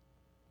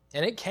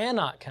 And it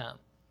cannot come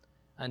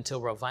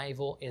until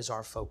revival is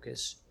our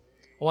focus.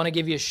 I want to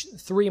give you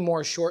 3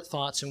 more short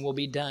thoughts and we'll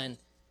be done.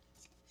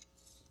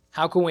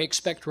 How can we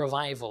expect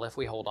revival if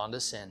we hold on to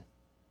sin?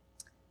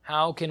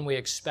 How can we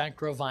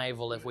expect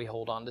revival if we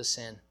hold on to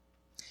sin?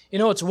 You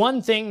know, it's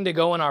one thing to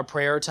go in our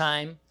prayer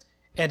time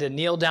and to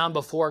kneel down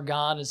before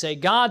God and say,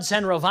 God,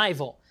 send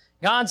revival.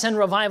 God, send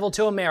revival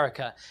to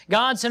America.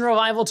 God, send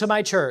revival to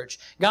my church.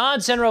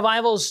 God, send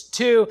revivals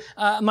to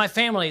my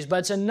families. But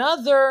it's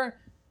another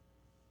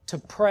to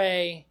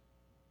pray,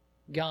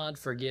 God,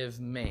 forgive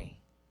me.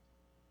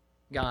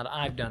 God,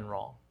 I've done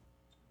wrong.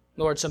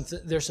 Lord,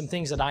 there's some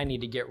things that I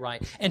need to get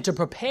right. And to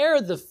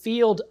prepare the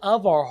field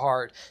of our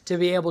heart to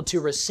be able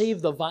to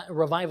receive the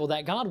revival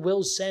that God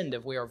will send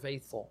if we are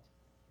faithful.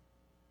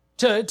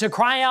 To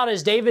cry out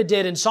as David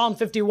did in Psalm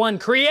 51,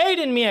 create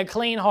in me a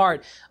clean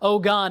heart, O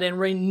God, and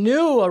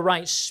renew a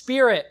right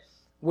spirit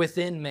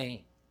within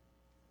me.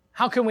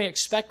 How can we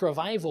expect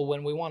revival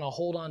when we want to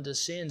hold on to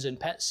sins and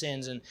pet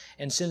sins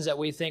and sins that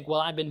we think,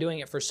 well, I've been doing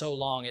it for so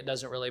long, it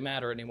doesn't really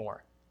matter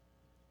anymore.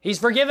 He's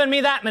forgiven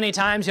me that many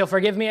times, He'll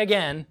forgive me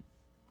again.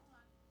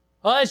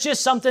 Well, it's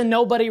just something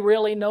nobody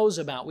really knows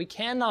about. We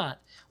cannot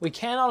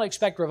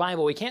expect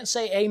revival. We can't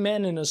say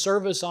amen in a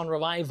service on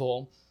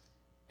revival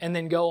and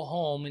then go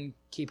home and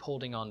keep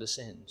holding on to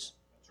sins.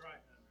 That's right.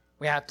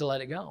 We have to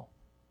let it go.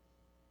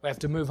 We have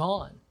to move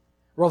on.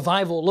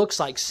 Revival looks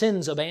like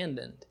sins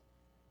abandoned.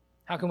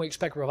 How can we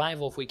expect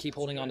revival if we keep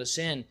holding on to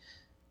sin?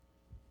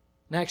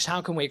 Next,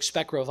 how can we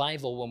expect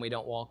revival when we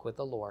don't walk with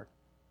the Lord?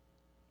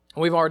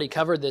 We've already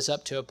covered this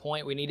up to a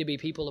point. We need to be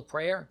people of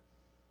prayer,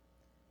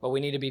 but we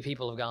need to be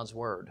people of God's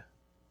Word.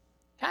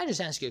 Can I just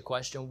ask you a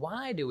question?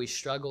 Why do we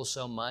struggle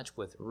so much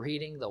with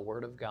reading the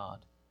Word of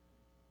God?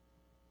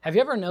 Have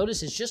you ever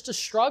noticed it's just a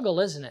struggle,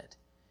 isn't it?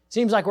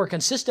 Seems like we're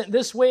consistent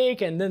this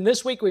week, and then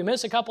this week we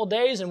miss a couple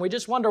days, and we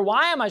just wonder,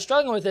 why am I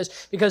struggling with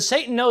this? Because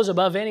Satan knows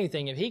above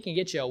anything, if he can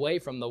get you away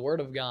from the Word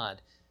of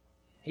God,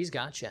 he's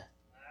got you.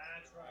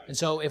 That's right. And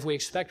so if we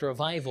expect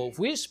revival, if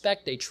we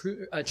expect a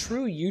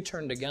true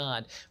U-turn to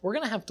God, we're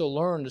going to have to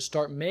learn to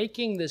start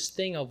making this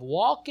thing of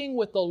walking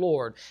with the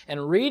Lord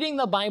and reading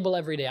the Bible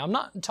every day. I'm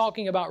not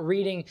talking about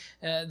reading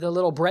the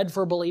little Bread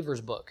for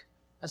Believers book.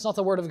 That's not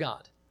the Word of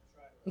God.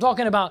 I'm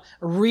talking about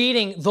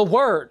reading the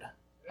Word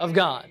of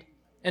God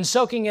and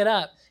soaking it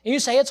up. And you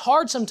say, it's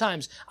hard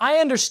sometimes. I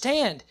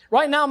understand.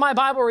 Right now, my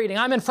Bible reading,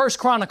 I'm in 1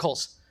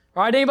 Chronicles.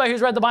 All right, anybody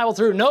who's read the Bible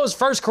through knows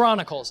 1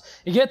 Chronicles.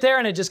 You get there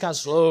and it just kind of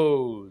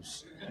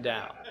slows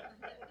down.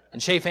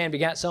 And Shaphan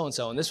begat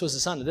so-and-so, and this was the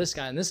son of this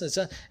guy, and this is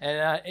the son.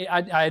 And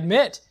I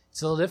admit,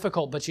 it's a little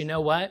difficult, but you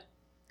know what?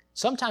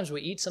 Sometimes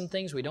we eat some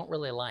things we don't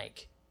really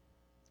like.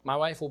 My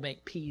wife will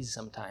make peas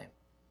sometime.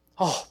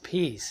 Oh,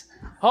 peas.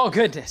 Oh,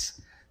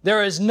 goodness.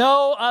 There is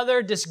no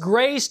other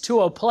disgrace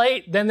to a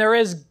plate than there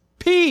is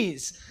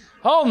peas.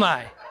 Oh,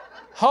 my.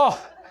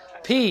 Oh,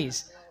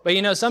 peas. But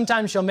you know,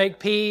 sometimes she'll make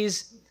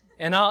peas,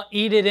 and I'll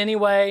eat it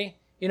anyway.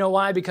 You know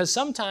why? Because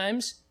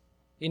sometimes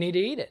you need to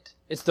eat it.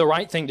 It's the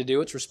right thing to do.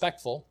 It's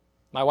respectful.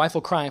 My wife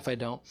will cry if I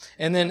don't.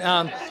 And then,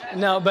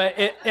 no, but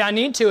I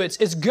need to.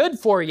 It's good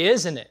for you,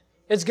 isn't it?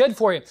 It's good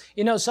for you.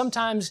 You know,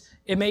 sometimes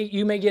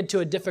you may get to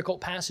a difficult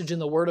passage in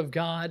the Word of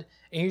God,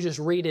 and you just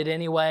read it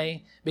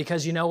anyway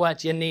because you know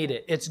what? You need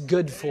it. It's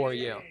good for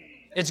you.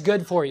 It's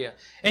good for you.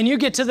 And you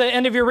get to the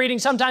end of your reading,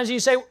 sometimes you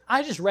say,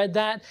 I just read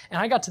that,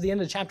 and I got to the end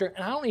of the chapter,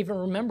 and I don't even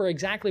remember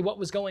exactly what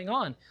was going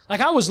on.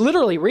 Like, I was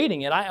literally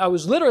reading it. I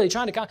was literally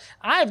trying to...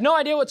 I have no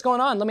idea what's going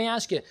on. Let me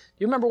ask you, do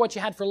you remember what you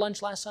had for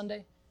lunch last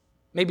Sunday?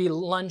 Maybe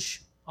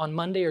lunch on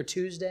Monday or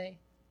Tuesday?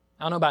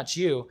 I don't know about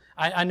you.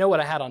 I know what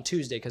I had on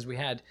Tuesday because we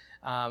had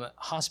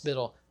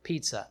hospital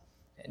pizza.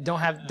 Don't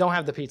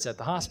have the pizza at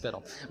the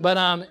hospital.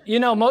 But, you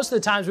know, most of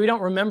the times we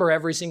don't remember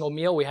every single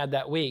meal we had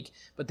that week.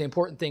 But the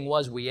important thing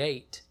was we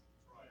ate.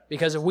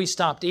 Because if we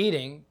stopped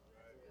eating,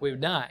 we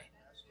would die.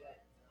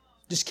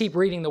 Just keep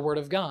reading the Word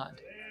of God.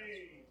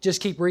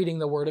 Just keep reading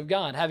the Word of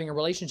God, having a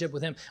relationship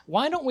with Him.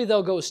 Why don't we,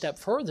 though, go a step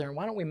further, and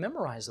why don't we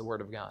memorize the Word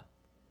of God?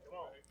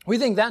 We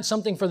think that's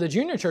something for the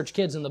junior church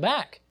kids in the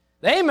back.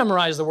 They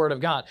memorize the Word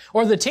of God.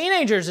 Or the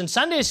teenagers in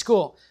Sunday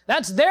school.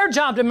 That's their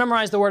job to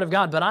memorize the Word of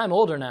God. But I'm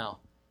older now.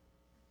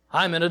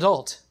 I'm an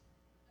adult.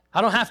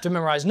 I don't have to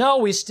memorize. No,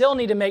 we still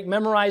need to make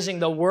memorizing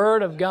the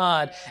Word of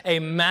God a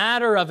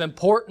matter of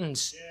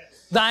importance.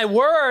 Thy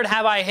Word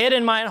have I hid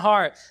in mine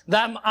heart,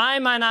 that I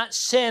might not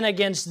sin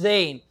against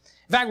Thee.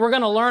 In fact, we're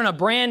going to learn a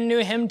brand new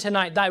hymn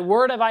tonight. Thy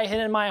Word have I hid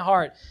in my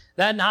heart,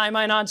 that I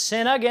might not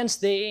sin against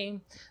Thee.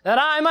 That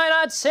I might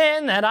not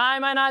sin, that I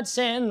might not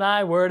sin.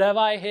 Thy Word have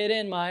I hid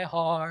in my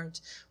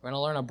heart. We're going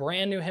to learn a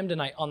brand new hymn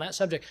tonight on that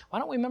subject. Why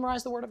don't we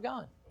memorize the Word of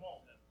God?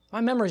 My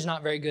memory's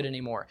not very good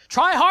anymore.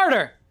 Try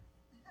harder.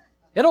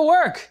 It'll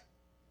work.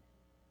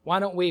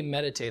 Why don't we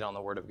meditate on the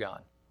Word of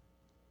God?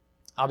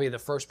 I'll be the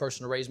first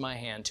person to raise my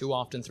hand. Too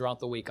often throughout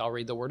the week, I'll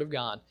read the Word of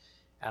God,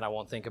 and I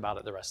won't think about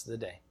it the rest of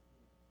the day.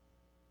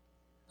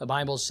 The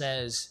Bible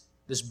says,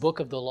 this book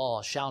of the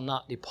law shall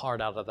not depart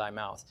out of thy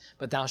mouth,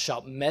 but thou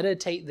shalt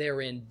meditate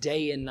therein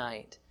day and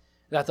night,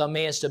 that thou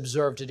mayest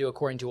observe to do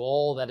according to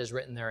all that is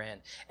written therein.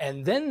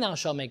 And then thou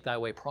shalt make thy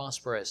way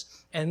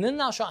prosperous. And then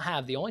thou shalt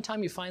have, the only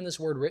time you find this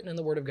word written in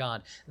the Word of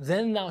God,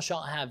 then thou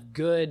shalt have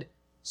good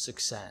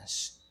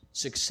success.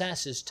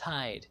 Success is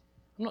tied.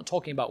 I'm not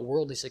talking about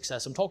worldly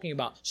success. I'm talking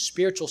about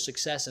spiritual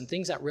success and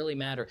things that really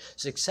matter.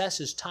 Success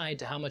is tied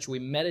to how much we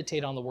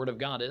meditate on the Word of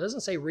God. It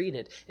doesn't say read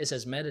it. It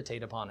says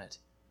meditate upon it.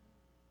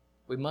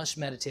 We must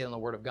meditate on the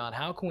Word of God.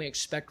 How can we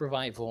expect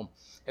revival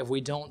if we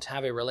don't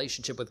have a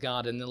relationship with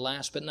God? And then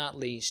last but not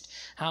least,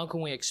 how can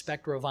we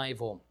expect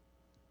revival?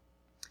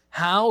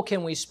 How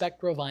can we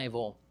expect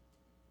revival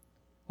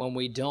when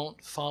we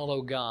don't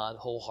follow God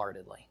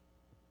wholeheartedly?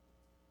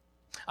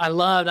 I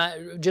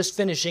loved, just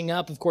finishing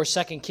up, of course,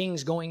 2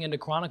 Kings going into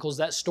Chronicles,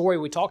 that story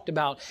we talked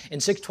about in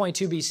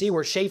 622 BC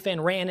where Shaphan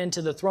ran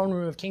into the throne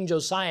room of King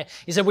Josiah.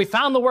 He said, we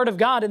found the Word of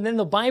God, and then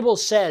the Bible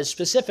says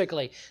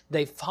specifically,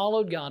 they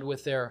followed God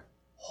with their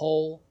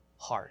whole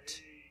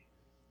heart.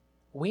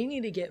 We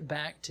need to get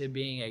back to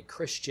being a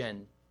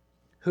Christian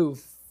who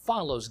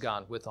follows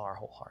God with our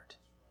whole heart.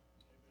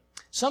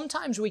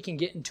 Sometimes we can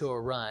get into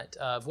a rut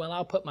of, well,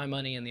 I'll put my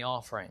money in the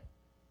offering.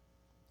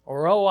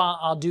 Or, oh,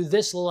 I'll do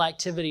this little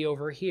activity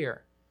over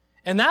here.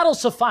 And that'll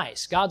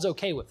suffice. God's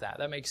okay with that.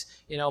 That makes,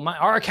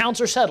 our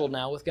accounts are settled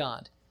now with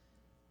God.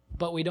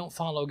 But we don't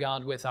follow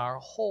God with our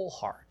whole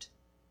heart.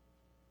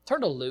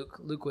 Turn to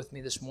Luke with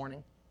me this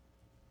morning.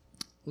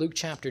 Luke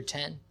chapter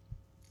 10.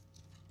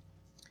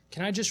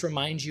 Can I just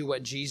remind you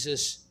what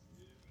Jesus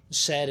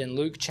said in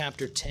Luke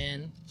chapter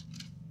 10?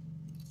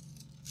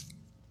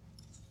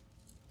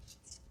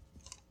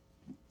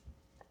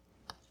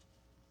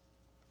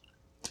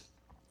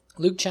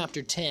 Luke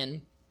chapter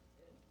 10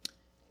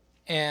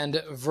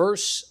 and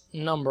verse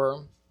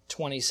number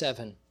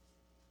 27.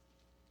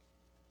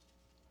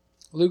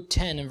 Luke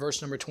 10 and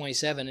verse number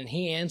 27, and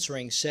he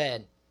answering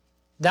said,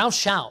 Thou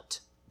shalt.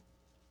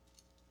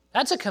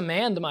 That's a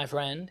command, my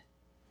friend.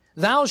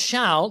 Thou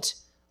shalt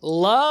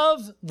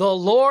love the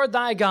Lord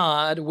thy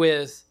God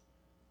with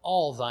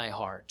all thy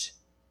heart,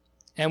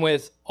 and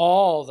with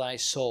all thy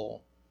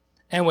soul,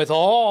 and with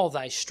all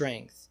thy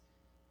strength,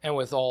 and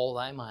with all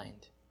thy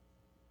mind.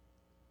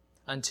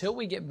 Until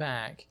we get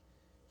back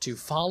to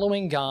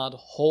following God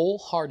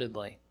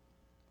wholeheartedly,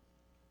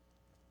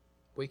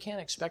 we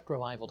can't expect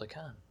revival to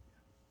come.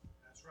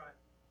 That's right.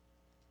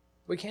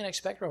 We can't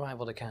expect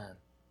revival to come.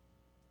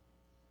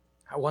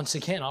 Once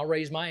again, I'll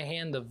raise my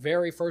hand, the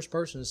very first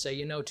person to say,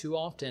 you know, too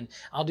often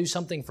I'll do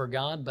something for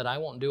God, but I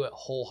won't do it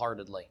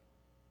wholeheartedly.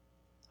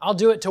 I'll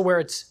do it to where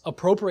it's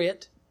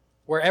appropriate,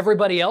 where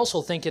everybody else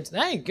will think it's,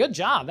 hey, good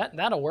job,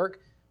 that'll work.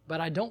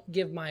 But I don't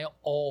give my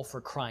all for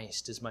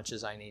Christ as much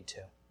as I need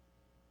to.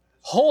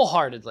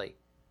 Wholeheartedly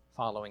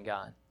following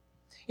God.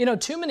 You know,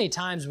 too many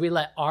times we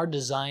let our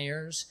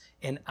desires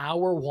and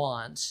our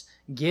wants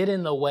get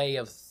in the way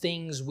of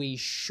things we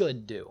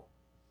should do.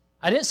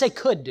 I didn't say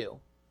could do.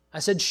 I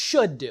said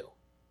should do.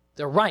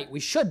 They're right. We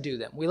should do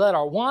them. We let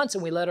our wants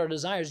and we let our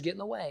desires get in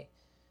the way.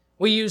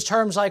 We use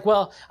terms like,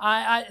 well,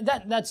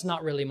 that's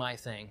not really my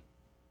thing.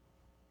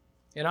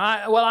 You know,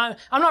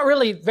 I'm not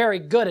really very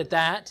good at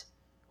that.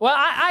 Well,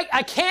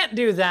 I can't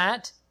do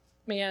that.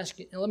 Let me ask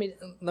you, let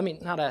me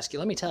not ask you,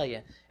 let me tell you.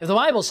 If the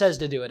Bible says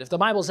to do it, if the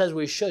Bible says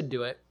we should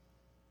do it,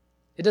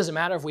 it doesn't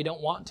matter if we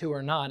don't want to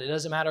or not. It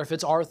doesn't matter if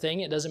it's our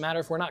thing. It doesn't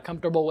matter if we're not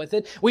comfortable with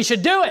it. We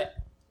should do it.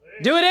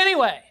 Do it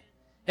anyway.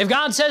 If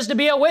God says to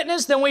be a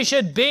witness, then we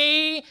should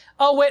be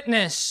a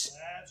witness.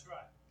 That's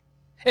right.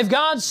 If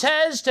God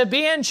says to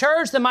be in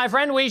church, then my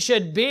friend, we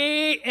should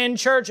be in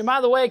church. And by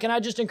the way, can I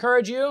just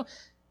encourage you?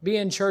 Be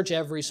in church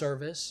every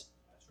service.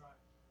 That's right.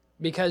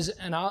 Because,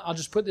 and I'll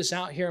just put this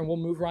out here and we'll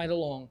move right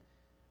along.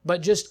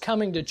 But just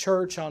coming to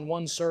church on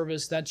one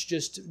service, that's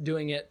just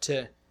doing it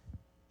to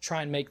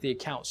try and make the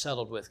account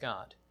settled with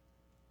God.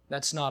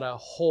 That's not a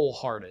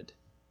wholehearted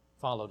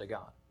follow to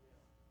God.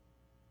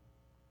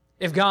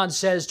 If God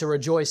says to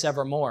rejoice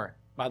evermore,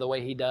 by the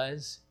way He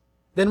does,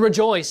 then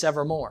rejoice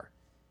evermore.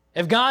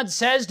 If God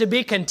says to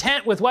be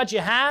content with what you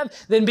have,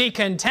 then be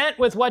content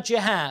with what you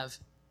have.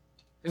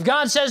 If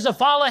God says to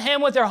follow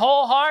Him with your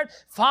whole heart,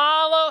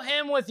 follow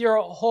Him with your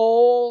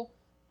whole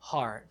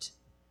heart.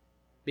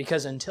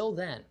 Because until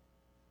then,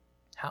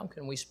 how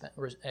can we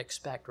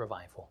expect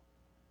revival?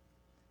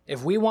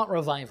 If we want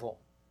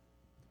revival,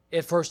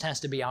 it first has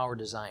to be our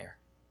desire.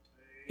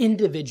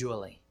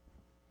 Individually.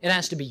 It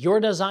has to be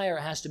your desire.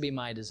 It has to be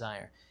my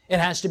desire. It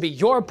has to be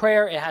your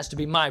prayer. It has to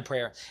be my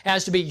prayer. It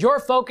has to be your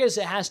focus.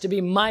 It has to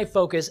be my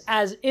focus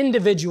as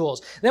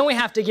individuals. Then we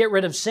have to get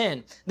rid of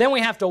sin. Then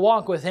we have to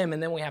walk with Him,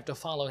 and then we have to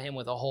follow Him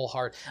with a whole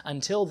heart.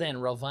 Until then,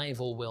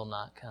 revival will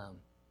not come.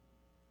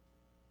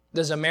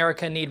 Does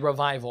America need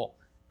revival?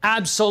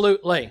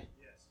 Absolutely.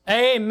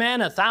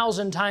 Amen.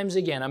 1,000 times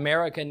again.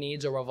 America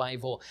needs a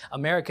revival.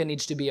 America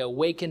needs to be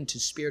awakened to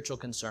spiritual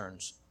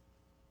concerns.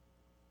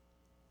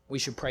 We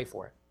should pray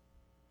for it.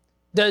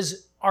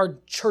 Does our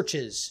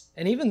churches,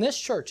 and even this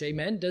church,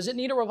 amen, does it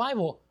need a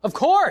revival? Of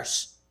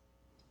course.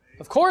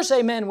 Of course,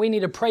 amen, we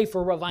need to pray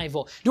for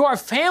revival. Do our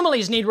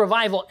families need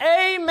revival?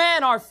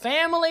 Amen. Our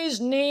families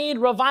need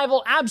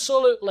revival.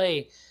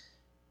 Absolutely.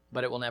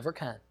 But it will never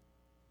come.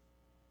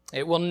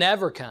 It will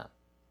never come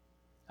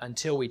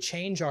until we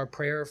change our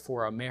prayer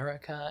for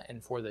America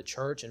and for the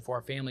church and for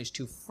our families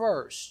to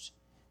first,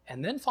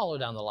 and then follow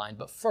down the line,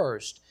 but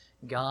first,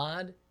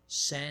 God,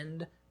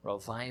 send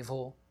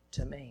revival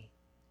to me.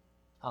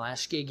 I'll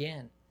ask you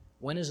again,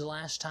 when is the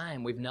last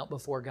time we've knelt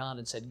before God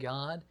and said,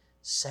 God,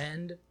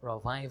 send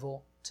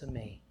revival to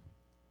me?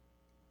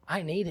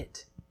 I need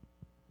it.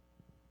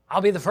 I'll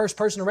be the first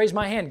person to raise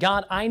my hand.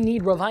 God, I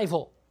need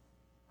revival.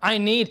 I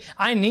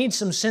need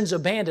some sins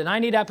abandoned. I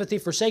need apathy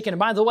forsaken. And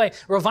by the way,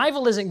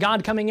 revival isn't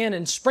God coming in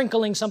and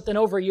sprinkling something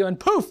over you and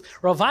poof,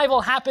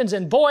 revival happens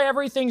and boy,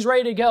 everything's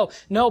ready to go.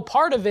 No,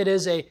 part of it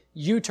is a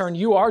U-turn.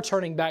 You are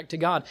turning back to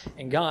God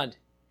and God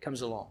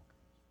comes along.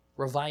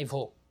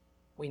 Revival.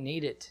 We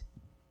need it.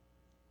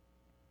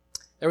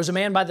 There was a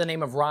man by the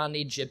name of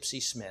Rodney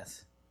Gypsy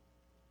Smith.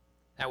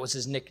 That was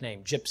his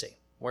nickname, Gypsy.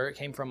 Where it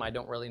came from, I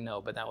don't really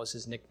know, but that was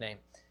his nickname.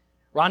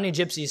 Rodney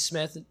Gypsy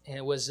Smith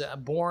was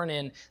born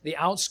in the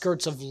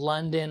outskirts of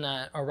London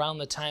around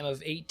the time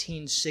of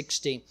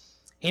 1860.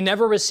 He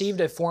never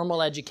received a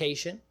formal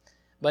education,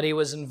 but he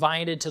was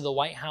invited to the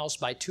White House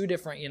by 2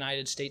 different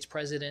United States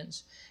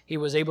presidents. He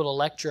was able to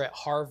lecture at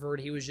Harvard.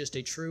 He was just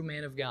a true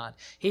man of God.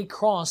 He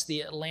crossed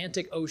the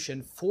Atlantic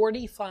Ocean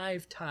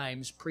 45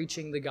 times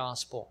preaching the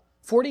gospel.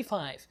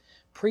 45.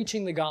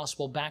 Preaching the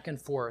gospel back and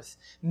forth.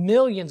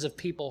 Millions of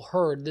people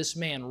heard this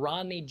man,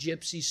 Rodney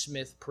Gypsy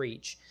Smith,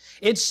 preach.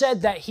 It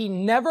said that he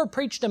never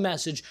preached a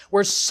message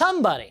where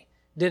somebody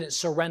didn't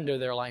surrender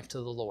their life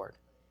to the Lord.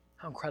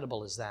 How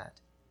incredible is that?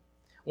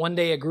 One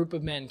day a group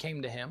of men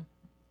came to him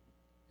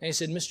and he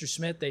said, Mr.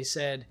 Smith, they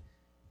said,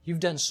 you've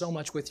done so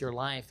much with your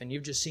life and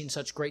you've just seen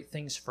such great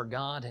things for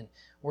God and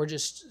we're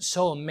just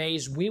so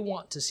amazed. We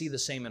want to see the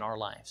same in our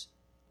lives.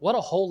 What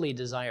a holy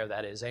desire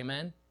that is,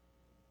 amen?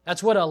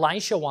 That's what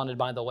Elisha wanted,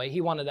 by the way. He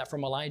wanted that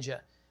from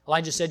Elijah.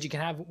 Elijah said, you can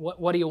have,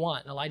 what do you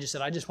want? And Elijah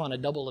said, I just want a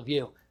double of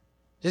you.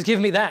 Just give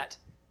me that.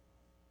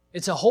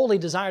 It's a holy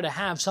desire to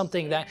have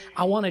something that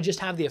I want to just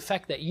have the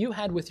effect that you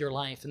had with your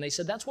life. And they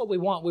said, that's what we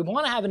want. We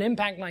want to have an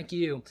impact like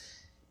you.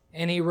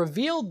 And he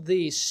revealed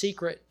the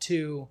secret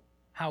to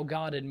how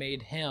God had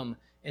made him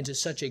into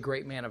such a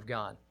great man of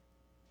God.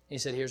 He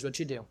said, here's what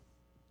you do.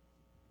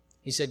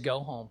 He said,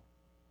 go home,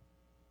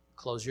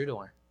 close your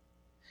door,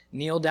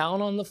 kneel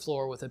down on the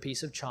floor with a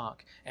piece of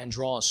chalk and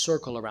draw a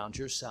circle around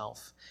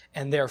yourself.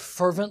 And there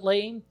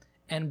fervently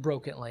and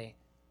brokenly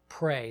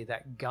pray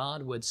that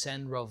God would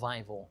send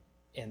revival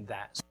in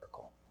that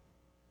circle.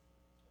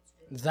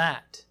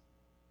 That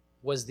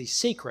was the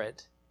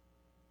secret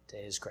to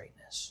his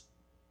greatness.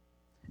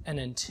 And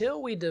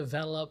until we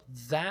develop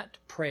that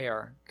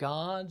prayer,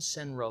 God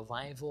send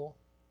revival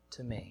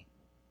to me,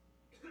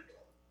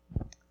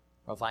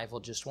 revival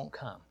just won't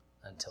come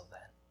until then.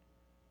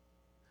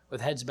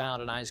 With heads bowed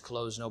and eyes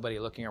closed, nobody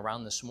looking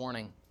around this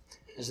morning,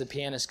 as the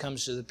pianist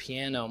comes to the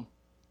piano,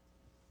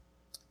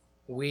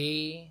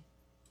 we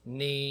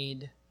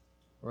need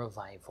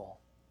revival.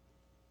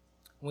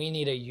 We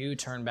need a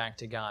U-turn back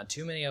to God.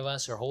 Too many of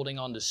us are holding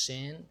on to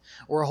sin.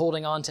 We're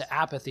holding on to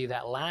apathy,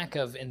 that lack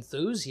of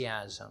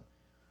enthusiasm.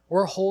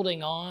 We're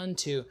holding on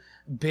to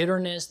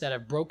bitterness that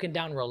have broken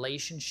down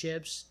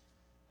relationships.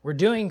 We're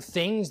doing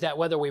things that,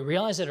 whether we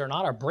realize it or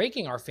not, are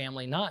breaking our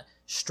family, not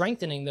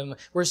strengthening them.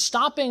 We're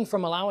stopping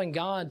from allowing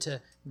God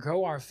to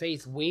grow our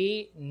faith.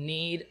 We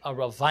need a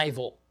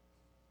revival.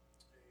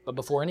 But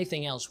before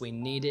anything else, we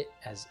need it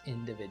as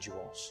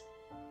individuals.